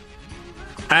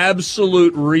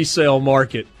 Absolute resale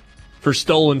market for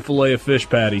stolen filet of fish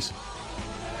patties.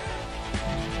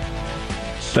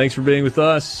 Thanks for being with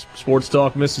us. Sports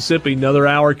Talk Mississippi, another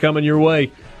hour coming your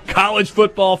way. College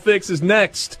Football Fix is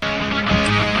next.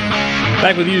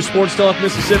 Back with you, Sports Talk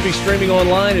Mississippi, streaming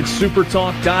online at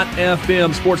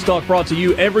supertalk.fm. Sports Talk brought to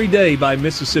you every day by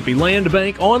Mississippi Land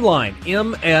Bank, online,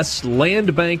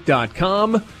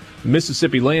 mslandbank.com.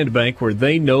 Mississippi Land Bank, where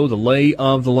they know the lay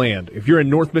of the land. If you're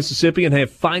in North Mississippi and have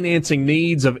financing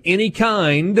needs of any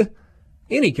kind,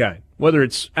 whether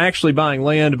it's actually buying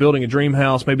land, building a dream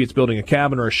house, maybe it's building a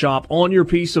cabin or a shop on your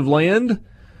piece of land,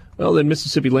 well, then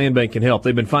Mississippi Land Bank can help.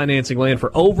 They've been financing land for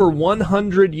over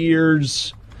 100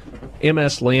 years.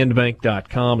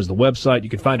 mslandbank.com is the website. You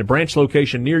can find a branch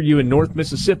location near you in North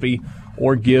Mississippi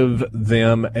or give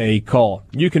them a call.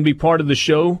 You can be part of the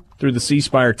show through the C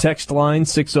Spire text line,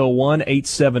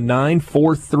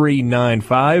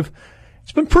 601-879-4395.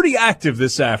 It's been pretty active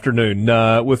this afternoon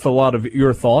with a lot of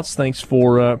your thoughts. Thanks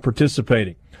for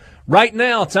participating. Right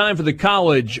now, time for the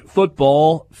College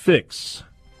Football Fix.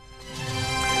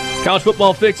 College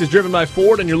Football Fix is driven by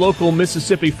Ford and your local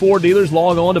Mississippi Ford dealers.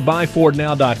 Log on to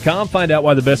buyfordnow.com. Find out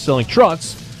why the best-selling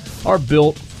trucks are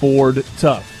built Ford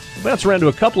tough. We'll bounce around to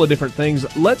a couple of different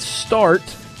things. Let's start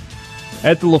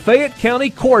at the Lafayette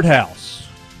County Courthouse.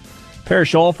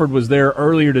 Parrish Alford was there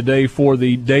earlier today for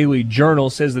the Daily Journal.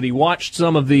 Says that he watched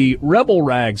some of the Rebel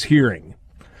Rags hearing.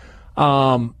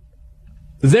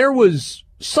 There was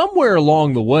somewhere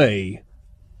along the way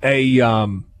a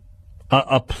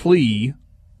a plea.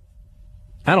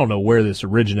 I don't know where this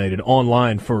originated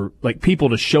online for like people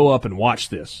to show up and watch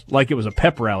this like it was a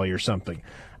pep rally or something.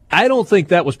 I don't think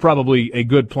that was probably a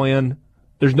good plan.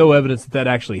 There's no evidence that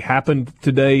actually happened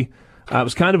today. It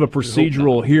was kind of a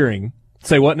procedural hearing.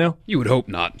 Say what now? You would hope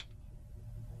not.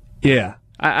 Yeah.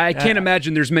 I can't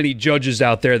imagine there's many judges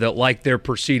out there that like their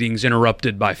proceedings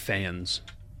interrupted by fans.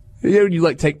 You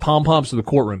like take pom-poms to the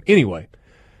courtroom. Anyway,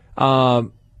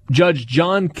 Judge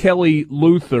John Kelly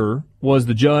Luther was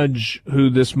the judge who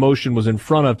this motion was in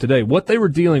front of today. What they were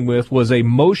dealing with was a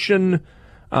motion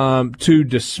to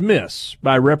dismiss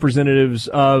by representatives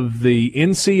of the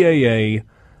NCAA,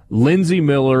 Lindsey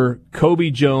Miller,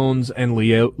 Kobe Jones, and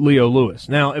Leo Lewis.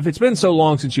 Now, if it's been so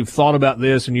long since you've thought about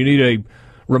this and you need a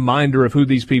reminder of who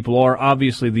these people are,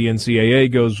 obviously the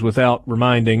NCAA goes without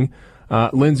reminding.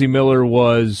 Lindsey Miller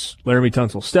was Laramie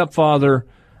Tunsil's stepfather.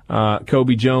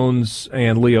 Kobe Jones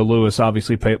and Leo Lewis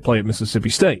obviously play at Mississippi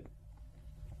State.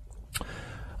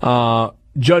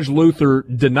 Judge Luther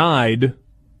denied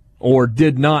or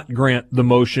did not grant the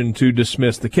motion to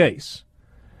dismiss the case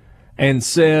and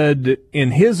said,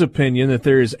 in his opinion, that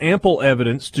there is ample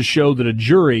evidence to show that a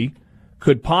jury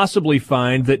could possibly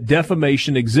find that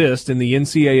defamation exists in the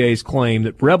NCAA's claim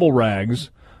that Rebel Rags,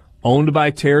 owned by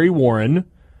Terry Warren,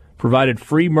 provided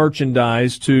free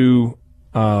merchandise to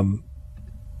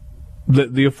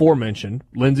the aforementioned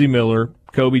Lindsey Miller,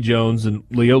 Kobe Jones, and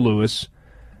Leo Lewis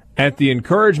at the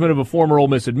encouragement of a former Ole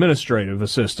Miss administrative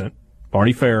assistant,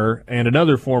 Barney Farrer, and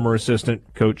another former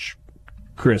assistant, Coach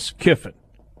Chris Kiffin.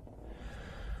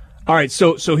 All right,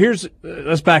 so here's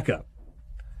let's back up.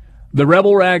 The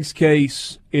Rebel Rags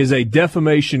case is a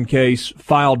defamation case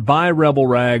filed by Rebel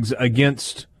Rags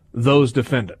against those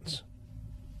defendants.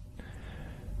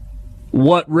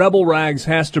 What Rebel Rags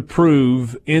has to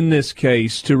prove in this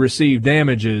case to receive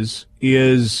damages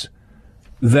is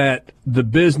that the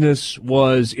business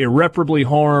was irreparably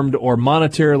harmed or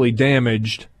monetarily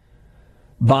damaged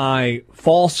by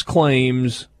false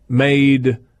claims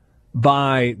made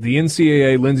by the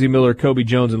NCAA, Lindsey Miller, Kobe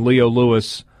Jones, and Leo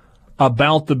Lewis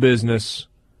about the business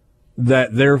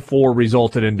that therefore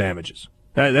resulted in damages.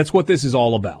 That's what this is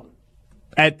all about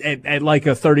at like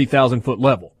a 30,000-foot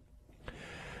level.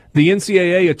 The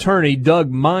NCAA attorney, Doug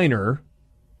Minor,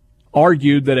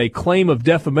 argued that a claim of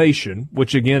defamation,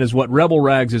 which again is what Rebel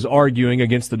Rags is arguing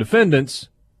against the defendants,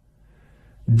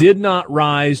 did not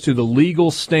rise to the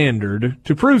legal standard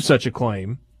to prove such a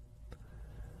claim,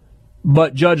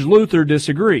 but Judge Luther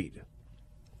disagreed.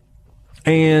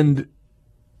 And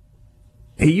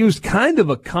he used kind of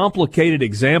a complicated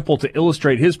example to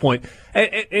illustrate his point.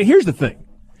 And here's the thing.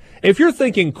 If you're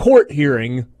thinking court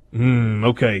hearing,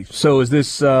 okay, so is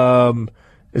this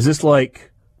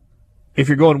like, if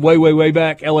you're going way, way, way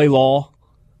back, L.A. Law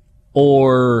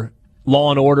or Law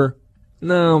and Order?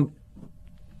 No,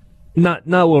 not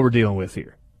what we're dealing with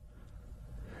here.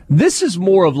 This is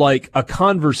more of like a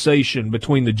conversation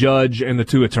between the judge and the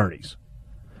two attorneys.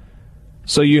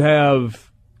 So you have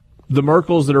the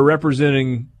Merkles that are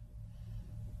representing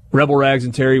Rebel Rags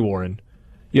and Terry Warren.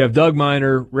 You have Doug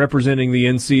Minor representing the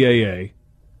NCAA.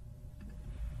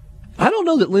 I don't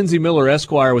know that Lindsey Miller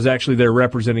Esquire was actually there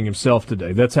representing himself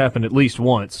today. That's happened at least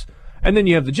once. And then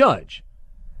you have the judge.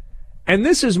 And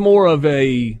this is more of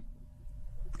a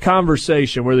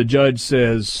conversation where the judge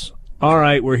says, all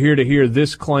right, we're here to hear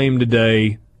this claim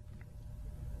today.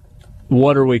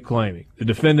 What are we claiming? The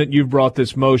defendant, you've brought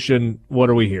this motion. What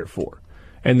are we here for?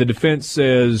 And the defense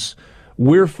says,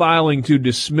 we're filing to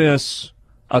dismiss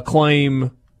a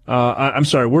claim.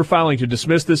 We're filing to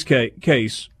dismiss this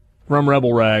case from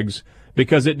Rebel Rags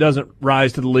because it doesn't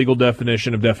rise to the legal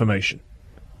definition of defamation.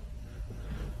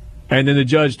 And then the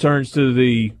judge turns to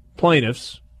the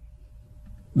plaintiffs,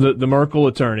 the Merkel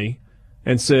attorney,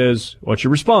 and says, what's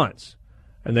your response?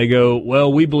 And they go,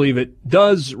 well, we believe it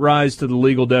does rise to the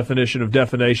legal definition of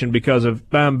defamation because of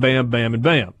bam, bam, bam, and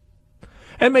bam.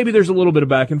 And maybe there's a little bit of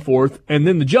back and forth. And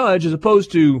then the judge, as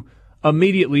opposed to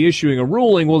immediately issuing a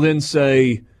ruling, will then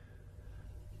say,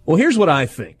 well, here's what I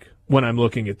think when I'm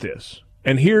looking at this.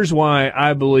 And here's why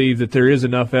I believe that there is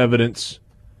enough evidence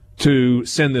to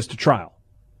send this to trial.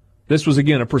 This was,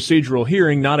 again, a procedural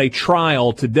hearing, not a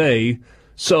trial today.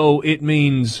 So it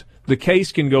means the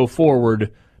case can go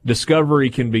forward, discovery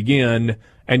can begin,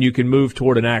 and you can move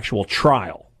toward an actual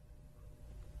trial.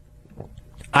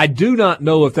 I do not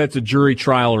know if that's a jury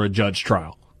trial or a judge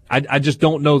trial. I just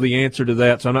don't know the answer to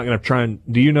that, so I'm not going to try and...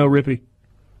 Do you know, Rippy?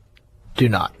 Do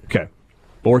not. Okay.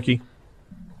 Borky?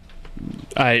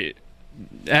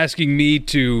 Asking me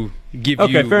to give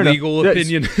you legal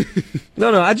opinion.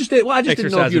 No, I just didn't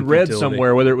know if you'd read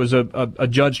somewhere whether it was a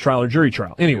judge trial or jury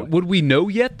trial. Anyway. Would we know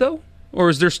yet, though? Or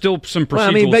is there still some procedural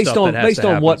I mean, based stuff on that has based to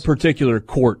on happen? what particular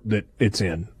court that it's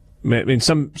in? I mean,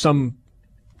 some.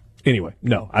 Anyway,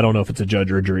 no, I don't know if it's a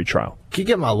judge or a jury trial. Could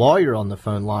get my lawyer on the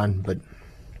phone line, but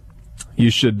You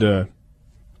should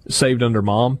saved under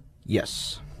mom.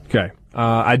 yes. Okay.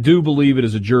 I do believe it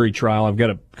is a jury trial. I've got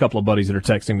a couple of buddies that are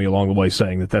texting me along the way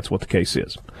saying that that's what the case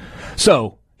is.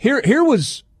 So here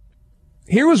was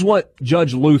what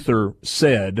Judge Luther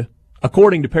said,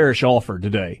 according to Parrish Alford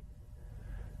today,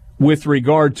 with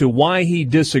regard to why he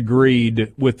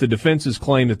disagreed with the defense's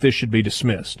claim that this should be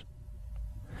dismissed.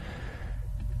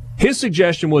 His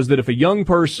suggestion was that if a young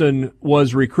person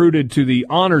was recruited to the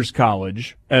honors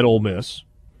college at Ole Miss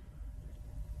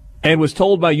and was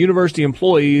told by university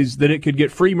employees that it could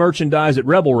get free merchandise at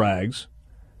Rebel Rags,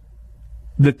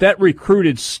 that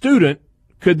recruited student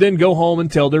could then go home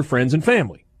and tell their friends and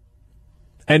family,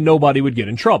 and nobody would get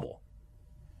in trouble.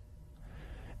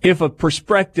 If a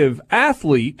prospective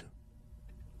athlete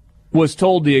was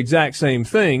told the exact same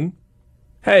thing,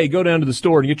 hey, go down to the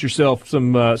store and get yourself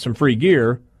some free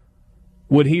gear,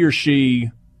 would he or she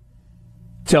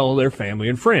tell their family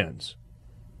and friends?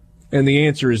 And the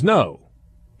answer is no.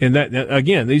 And that,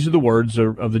 again, these are the words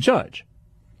of the judge.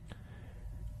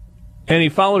 And he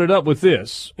followed it up with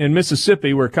this. In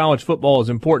Mississippi, where college football is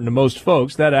important to most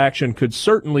folks, that action could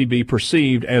certainly be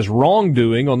perceived as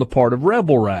wrongdoing on the part of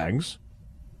Rebel Rags,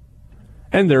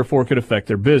 and therefore could affect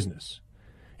their business.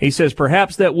 He says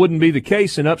perhaps that wouldn't be the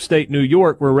case in upstate New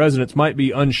York, where residents might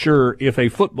be unsure if a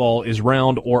football is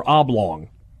round or oblong.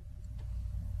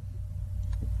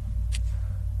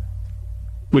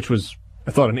 Which was,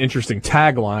 I thought, an interesting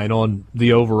tagline on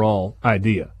the overall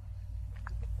idea.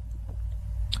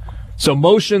 So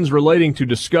motions relating to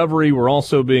discovery were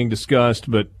also being discussed,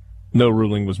 but no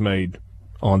ruling was made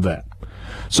on that.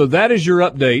 So that is your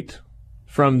update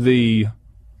from the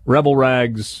Rebel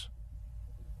Rags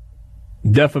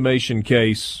defamation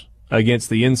case against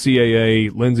the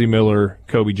NCAA, Lindsey Miller,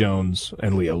 Kobe Jones,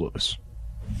 and Leo Lewis.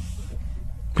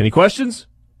 Any questions?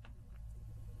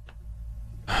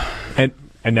 And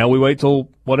now we wait till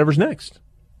whatever's next.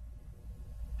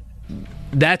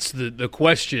 That's the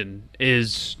question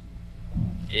is,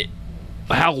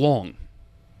 how long?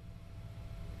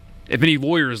 If any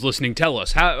lawyer is listening, tell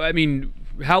us.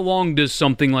 How long does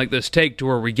something like this take to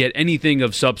where we get anything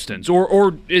of substance?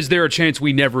 Or is there a chance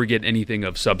we never get anything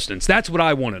of substance? That's what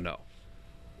I want to know.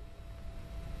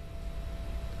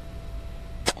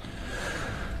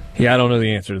 Yeah, I don't know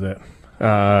the answer to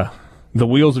that. The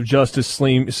wheels of justice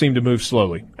seem to move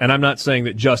slowly. And I'm not saying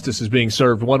that justice is being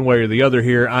served one way or the other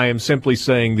here. I am simply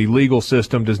saying the legal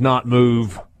system does not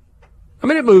move. I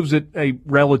mean, it moves at a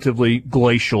relatively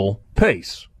glacial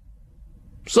pace.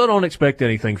 So don't expect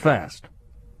anything fast.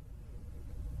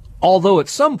 Although at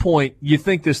some point you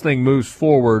think this thing moves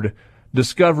forward,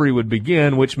 discovery would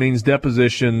begin, which means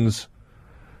depositions,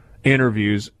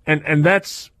 interviews, and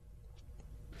that's...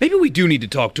 Maybe we do need to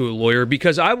talk to a lawyer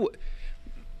because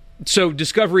So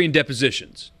discovery and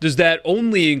depositions, does that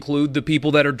only include the people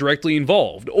that are directly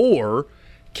involved? Or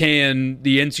can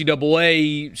the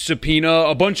NCAA subpoena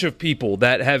a bunch of people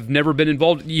that have never been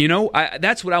involved?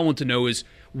 That's what I want to know is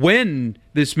when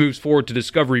this moves forward to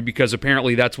discovery, because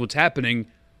apparently that's what's happening,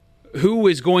 who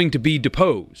is going to be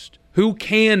deposed? Who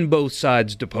can both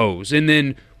sides depose? And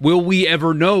then will we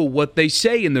ever know what they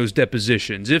say in those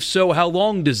depositions? If so, how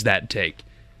long does that take?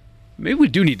 Maybe we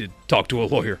do need to talk to a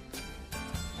lawyer.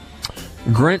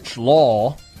 Grinch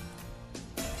Law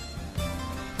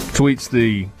tweets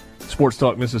the Sports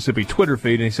Talk Mississippi Twitter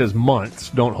feed, and he says, months,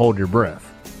 don't hold your breath.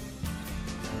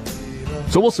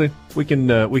 So we'll see. We can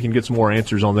get some more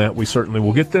answers on that. We certainly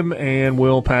will get them, and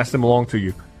we'll pass them along to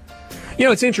you.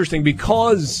 It's interesting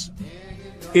because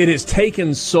it has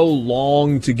taken so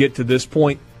long to get to this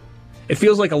point. It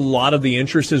feels like a lot of the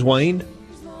interest has waned.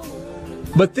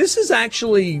 But this is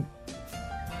actually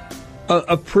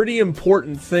a pretty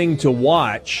important thing to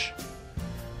watch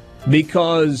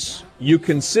because you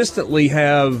consistently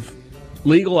have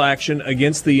legal action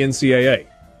against the NCAA.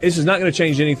 This is not going to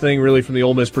change anything really from the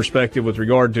Ole Miss perspective with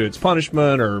regard to its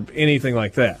punishment or anything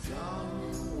like that.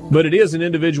 But it is an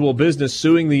individual business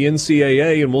suing the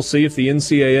NCAA, and we'll see if the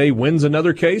NCAA wins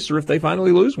another case or if they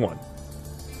finally lose one.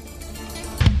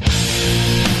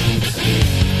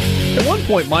 At one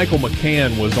point, Michael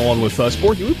McCann was on with us.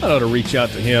 Borky, we might ought to reach out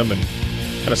to him and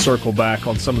kind of circle back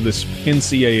on some of this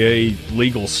NCAA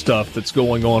legal stuff that's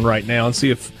going on right now and see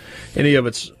if any of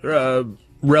it's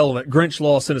relevant. Grinch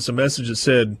Law sent us a message that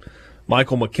said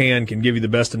Michael McCann can give you the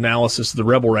best analysis of the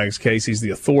Rebel Rags case. He's the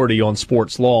authority on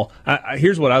sports law.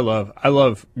 Here's what I love. I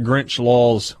love Grinch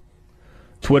Law's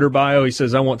Twitter bio. He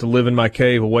says, I want to live in my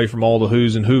cave away from all the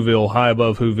who's in Whoville, high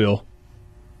above Whoville.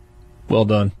 Well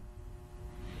done.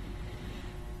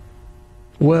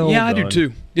 Well, yeah, done. I do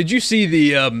too. Did you see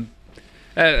the?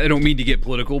 I don't mean to get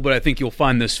political, but I think you'll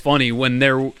find this funny when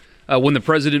the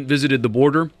president visited the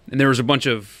border, and there was a bunch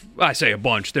of, I say a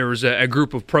bunch, there was a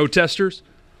group of protesters.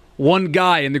 One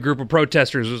guy in the group of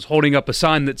protesters was holding up a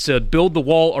sign that said, "Build the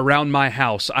wall around my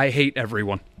house. I hate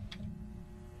everyone."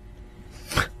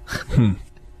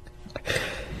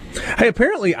 Hey,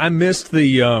 apparently I missed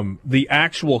the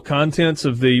actual contents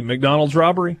of the McDonald's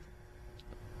robbery.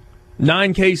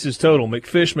 9 cases total: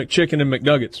 McFish, McChicken, and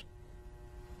McNuggets.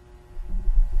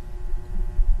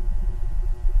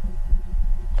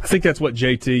 I think that's what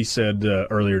JT said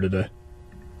earlier today.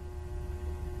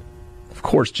 Of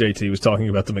course JT was talking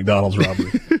about the McDonald's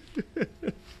robbery.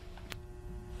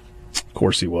 Of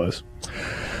course he was.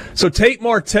 So Tate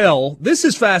Martell, this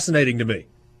is fascinating to me.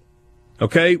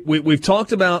 Okay, we've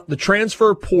talked about the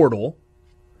transfer portal,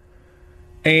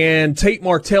 and Tate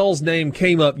Martell's name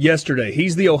came up yesterday.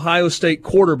 He's the Ohio State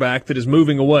quarterback that is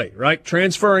moving away, right?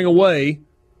 Transferring away.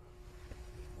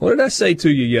 What did I say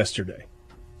to you yesterday?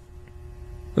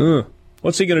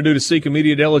 What's he going to do to seek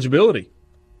immediate eligibility?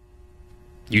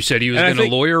 You said he was going to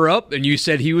lawyer up, and you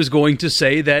said he was going to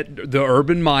say that the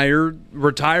Urban Meyer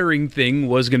retiring thing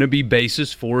was going to be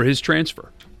basis for his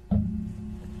transfer.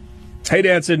 Hey,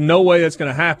 Dad said, no way that's going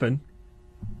to happen.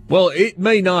 Well, it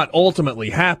may not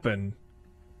ultimately happen,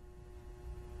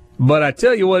 but I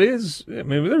tell you what is, I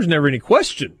mean, there's never any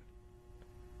question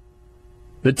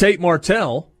that Tate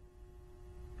Martell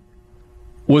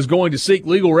was going to seek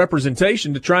legal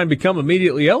representation to try and become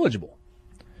immediately eligible.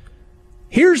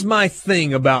 Here's my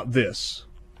thing about this,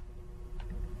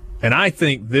 and I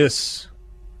think this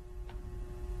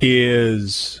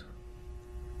is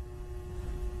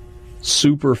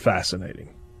super fascinating.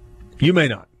 You may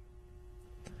not.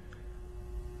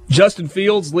 Justin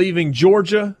Fields leaving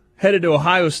Georgia, headed to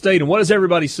Ohio State, and what does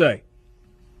everybody say?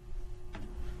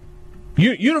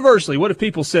 Universally, what have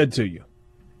people said to you?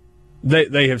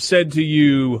 They have said to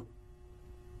you,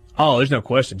 oh, there's no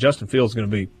question, Justin Fields is going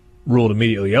to be ruled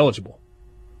immediately eligible.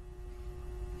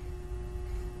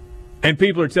 And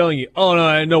people are telling you,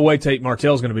 oh, no way Tate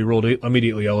Martell is going to be ruled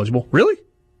immediately eligible. Really?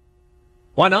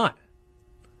 Why not?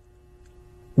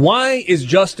 Why is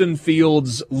Justin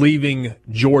Fields leaving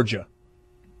Georgia?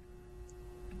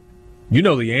 You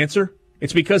know the answer.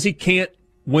 It's because he can't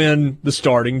win the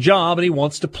starting job and he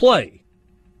wants to play.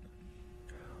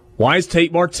 Why is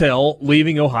Tate Martell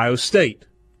leaving Ohio State?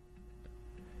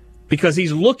 Because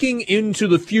he's looking into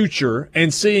the future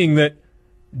and seeing that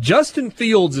Justin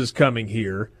Fields is coming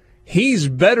here. He's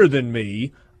better than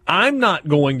me. I'm not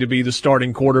going to be the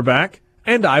starting quarterback,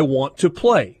 and I want to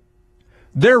play.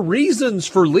 Their reasons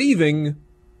for leaving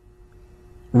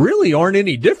really aren't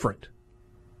any different.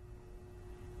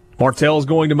 Martell is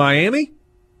going to Miami.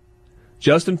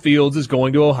 Justin Fields is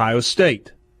going to Ohio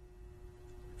State.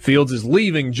 Fields is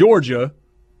leaving Georgia.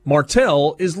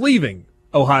 Martell is leaving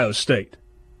Ohio State.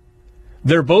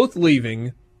 They're both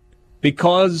leaving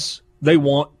because they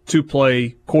want to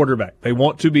play quarterback. They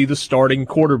want to be the starting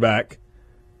quarterback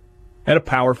at a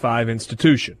Power 5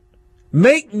 institution.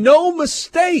 Make no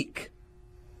mistake,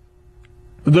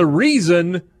 the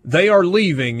reason they are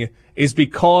leaving is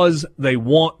because they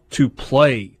want to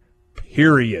play,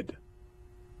 period.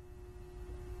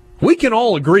 We can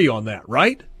all agree on that,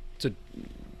 right? It's an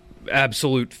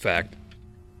absolute fact.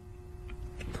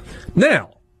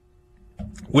 Now,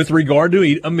 with regard to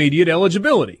immediate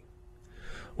eligibility,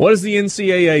 what does the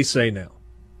NCAA say now?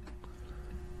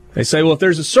 They say, well, if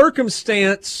there's a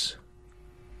circumstance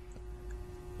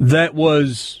that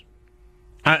was,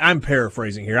 I'm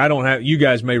paraphrasing here. I don't have, you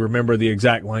guys may remember the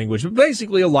exact language, but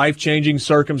basically a life-changing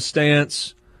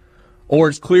circumstance, or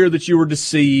it's clear that you were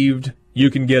deceived, you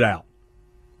can get out.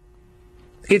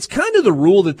 It's kind of the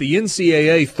rule that the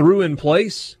NCAA threw in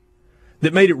place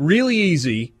that made it really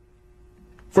easy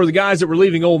for the guys that were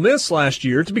leaving Ole Miss last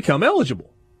year to become eligible.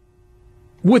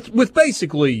 With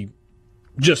basically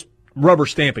just rubber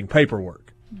stamping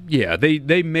paperwork. Yeah,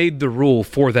 they made the rule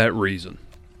for that reason.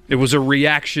 It was a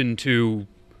reaction to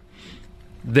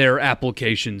their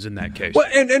applications in that case. Well,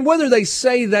 and whether they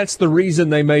say that's the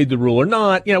reason they made the rule or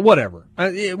not, whatever.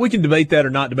 We can debate that or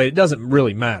not debate it. It doesn't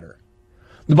really matter.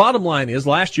 The bottom line is,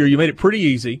 last year you made it pretty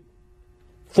easy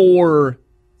for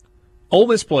Ole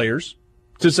Miss players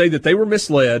to say that they were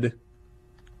misled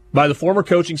by the former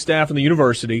coaching staff in the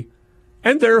university,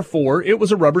 and therefore it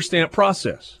was a rubber stamp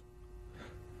process.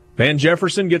 Van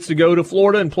Jefferson gets to go to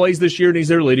Florida and plays this year, and he's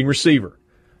their leading receiver.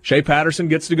 Shea Patterson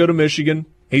gets to go to Michigan.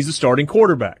 He's the starting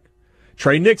quarterback.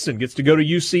 Trey Nixon gets to go to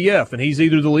UCF, and he's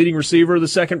either the leading receiver or the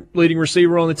second leading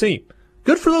receiver on the team.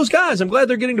 Good for those guys. I'm glad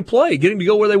they're getting to play, getting to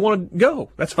go where they want to go.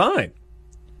 That's fine.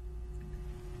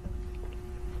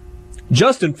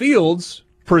 Justin Fields,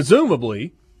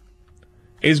 presumably,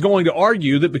 is going to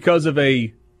argue that because of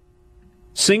a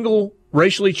single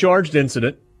racially charged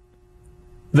incident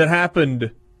that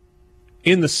happened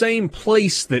in the same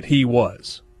place that he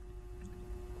was.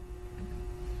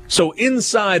 So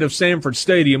inside of Sanford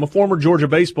Stadium, a former Georgia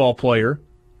baseball player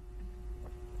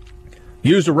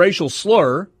used a racial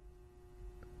slur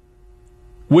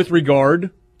with regard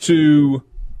to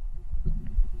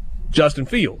Justin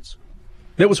Fields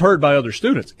that was heard by other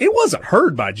students. It wasn't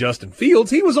heard by Justin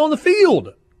Fields. He was on the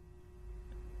field.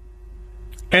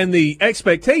 And the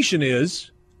expectation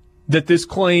is that this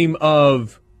claim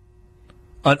of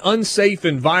an unsafe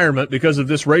environment because of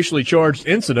this racially charged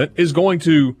incident is going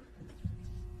to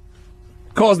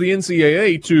cause the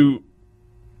NCAA to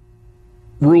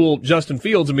rule Justin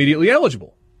Fields immediately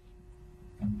eligible.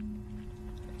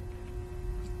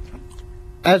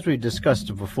 As we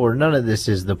discussed before, none of this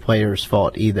is the players'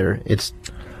 fault either. It's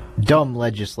dumb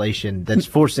legislation that's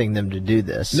forcing them to do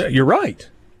this. No, you're right.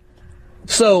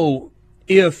 So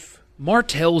if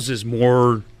Martell's is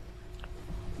more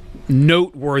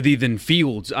noteworthy than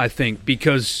Fields, I think,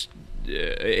 because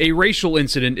a racial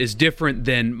incident is different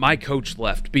than my coach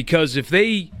left. Because if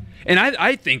they, and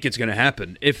I think it's going to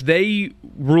happen, if they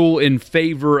rule in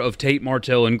favor of Tate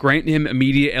Martell and grant him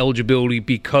immediate eligibility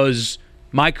because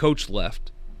my coach left,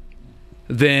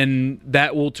 then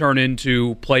that will turn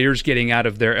into players getting out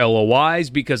of their LOIs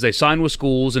because they sign with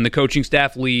schools and the coaching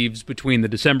staff leaves between the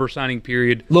December signing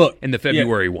period and the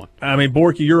February one. I mean,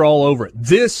 Borky, you're all over it.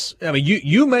 This, I mean,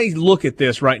 you may look at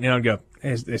this right now and go,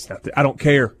 it's not, I don't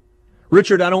care.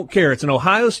 Richard, I don't care. It's an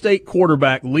Ohio State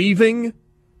quarterback leaving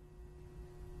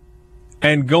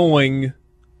and going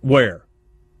where?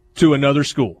 To another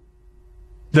school.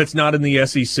 That's not in the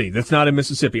SEC. That's not in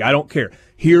Mississippi. I don't care.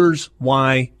 Here's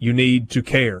why you need to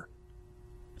care.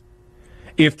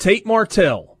 If Tate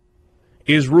Martell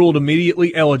is ruled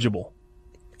immediately eligible,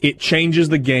 it changes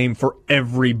the game for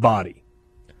everybody.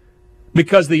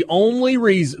 Because the only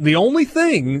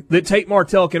thing that Tate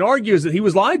Martell can argue is that he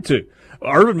was lied to.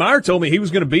 Urban Meyer told me he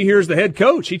was going to be here as the head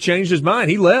coach. He changed his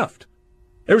mind. He left.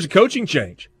 There was a coaching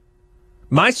change.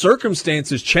 My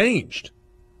circumstances changed.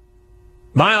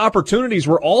 My opportunities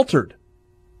were altered.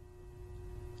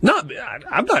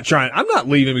 I'm not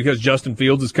leaving because Justin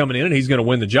Fields is coming in and he's going to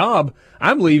win the job.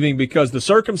 I'm leaving because the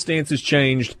circumstances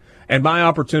changed and my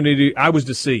opportunity, I was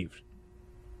deceived.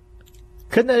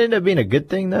 Couldn't that end up being a good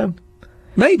thing, though?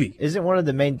 Maybe. Isn't one of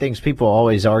the main things people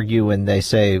always argue when they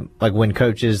say, like when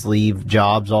coaches leave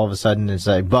jobs all of a sudden and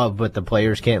say, but the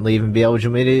players can't leave and be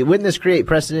eligible? Wouldn't this create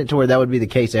precedent to where that would be the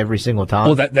case every single time?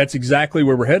 Well, that's exactly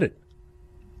where we're headed.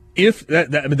 If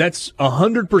that's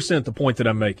 100% the point that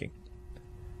I'm making.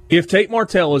 If Tate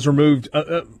Martell is ruled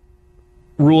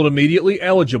immediately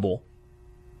eligible,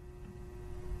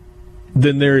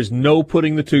 then there is no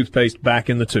putting the toothpaste back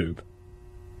in the tube.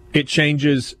 It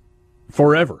changes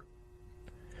forever.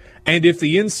 And if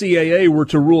the NCAA were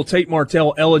to rule Tate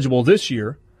Martell eligible this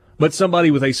year, but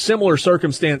somebody with a similar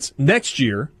circumstance next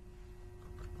year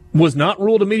was not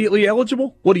ruled immediately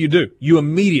eligible, what do? You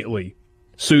immediately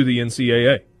sue the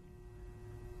NCAA.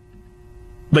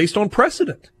 Based on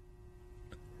precedent.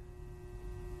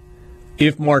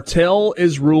 If Martell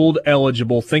is ruled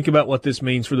eligible, think about what this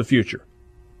means for the future.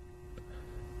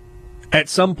 At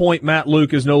some point, Matt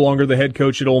Luke is no longer the head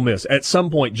coach at Ole Miss. At some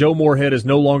point, Joe Moorhead is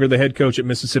no longer the head coach at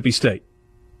Mississippi State.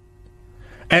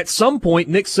 At some point,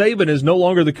 Nick Saban is no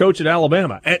longer the coach at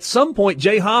Alabama. At some point,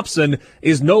 Jay Hopson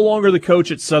is no longer the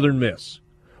coach at Southern Miss.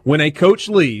 When a coach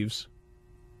leaves,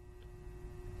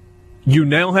 you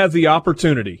now have the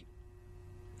opportunity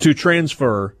to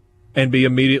transfer and be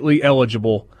immediately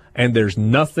eligible, and there's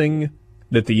nothing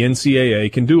that the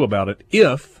NCAA can do about it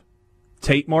if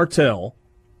Tate Martell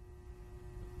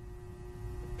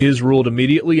is ruled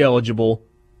immediately eligible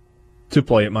to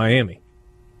play at Miami.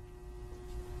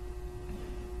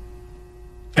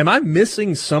 Am I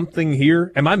missing something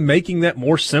here? Am I making that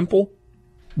more simple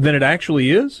than it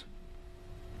actually is?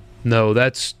 No,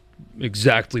 that's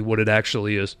exactly what it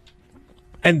actually is.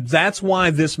 And that's why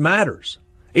this matters.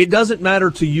 It doesn't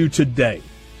matter to you today.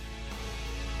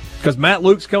 Because Matt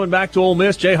Luke's coming back to Ole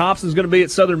Miss, Jay Hopson's going to be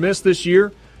at Southern Miss this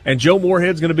year, and Joe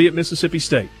Moorhead's going to be at Mississippi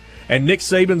State. And Nick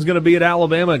Saban's going to be at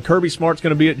Alabama, and Kirby Smart's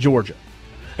going to be at Georgia.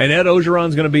 And Ed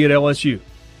Ogeron's going to be at LSU.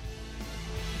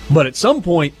 But at some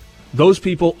point, those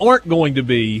people aren't going to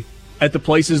be at the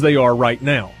places they are right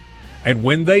now. And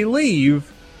when they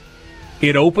leave,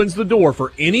 it opens the door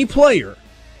for any player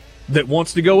that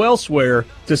wants to go elsewhere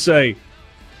to say,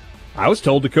 I was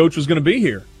told the coach was going to be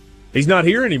here. He's not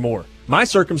here anymore. My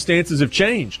circumstances have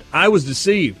changed. I was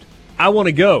deceived. I want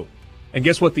to go. And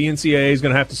guess what the NCAA is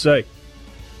going to have to say?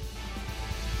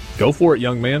 Go for it,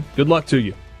 young man. Good luck to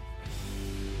you.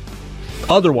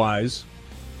 Otherwise,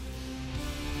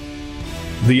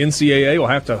 the NCAA will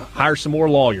have to hire some more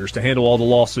lawyers to handle all the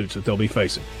lawsuits that they'll be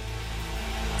facing.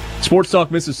 Sports Talk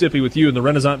Mississippi with you in the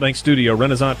Renaissance Bank studio.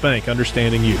 Renaissance Bank,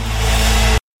 understanding you.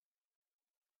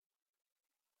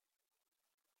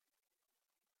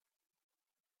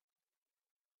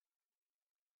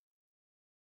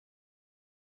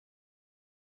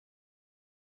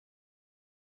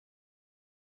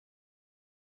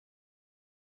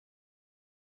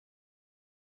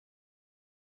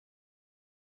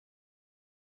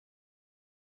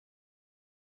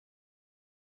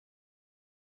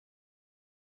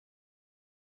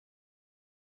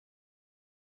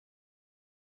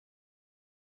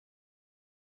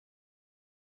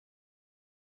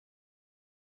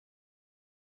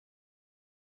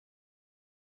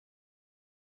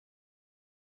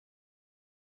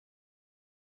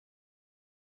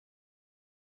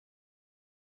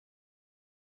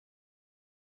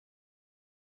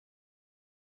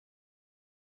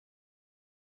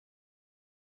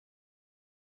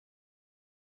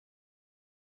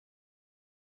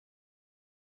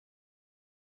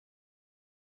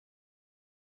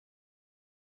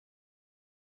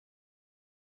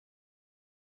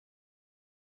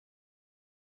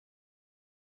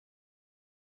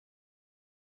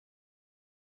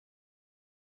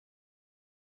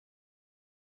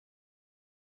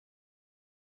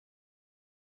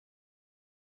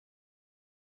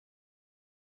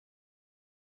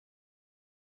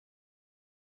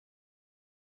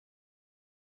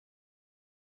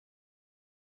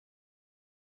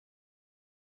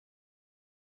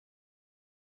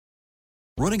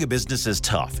 Running a business is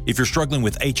tough. If you're struggling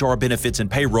with HR, benefits, and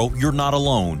payroll, you're not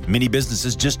alone. Many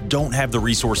businesses just don't have the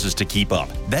resources to keep up.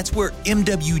 That's where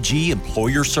MWG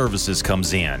Employer Services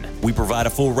comes in. We provide a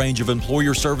full range of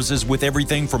employer services with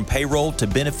everything from payroll to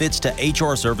benefits to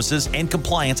HR services and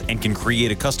compliance, and can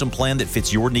create a custom plan that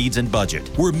fits your needs and budget.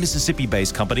 We're a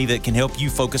Mississippi-based company that can help you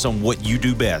focus on what you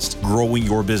do best, growing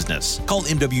your business. Call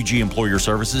MWG Employer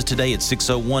Services today at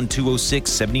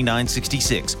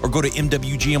 601-206-7966 or go to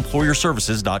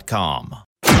MWGEmployerServices.com. A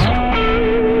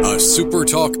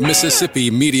SuperTalk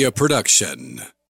Mississippi media production.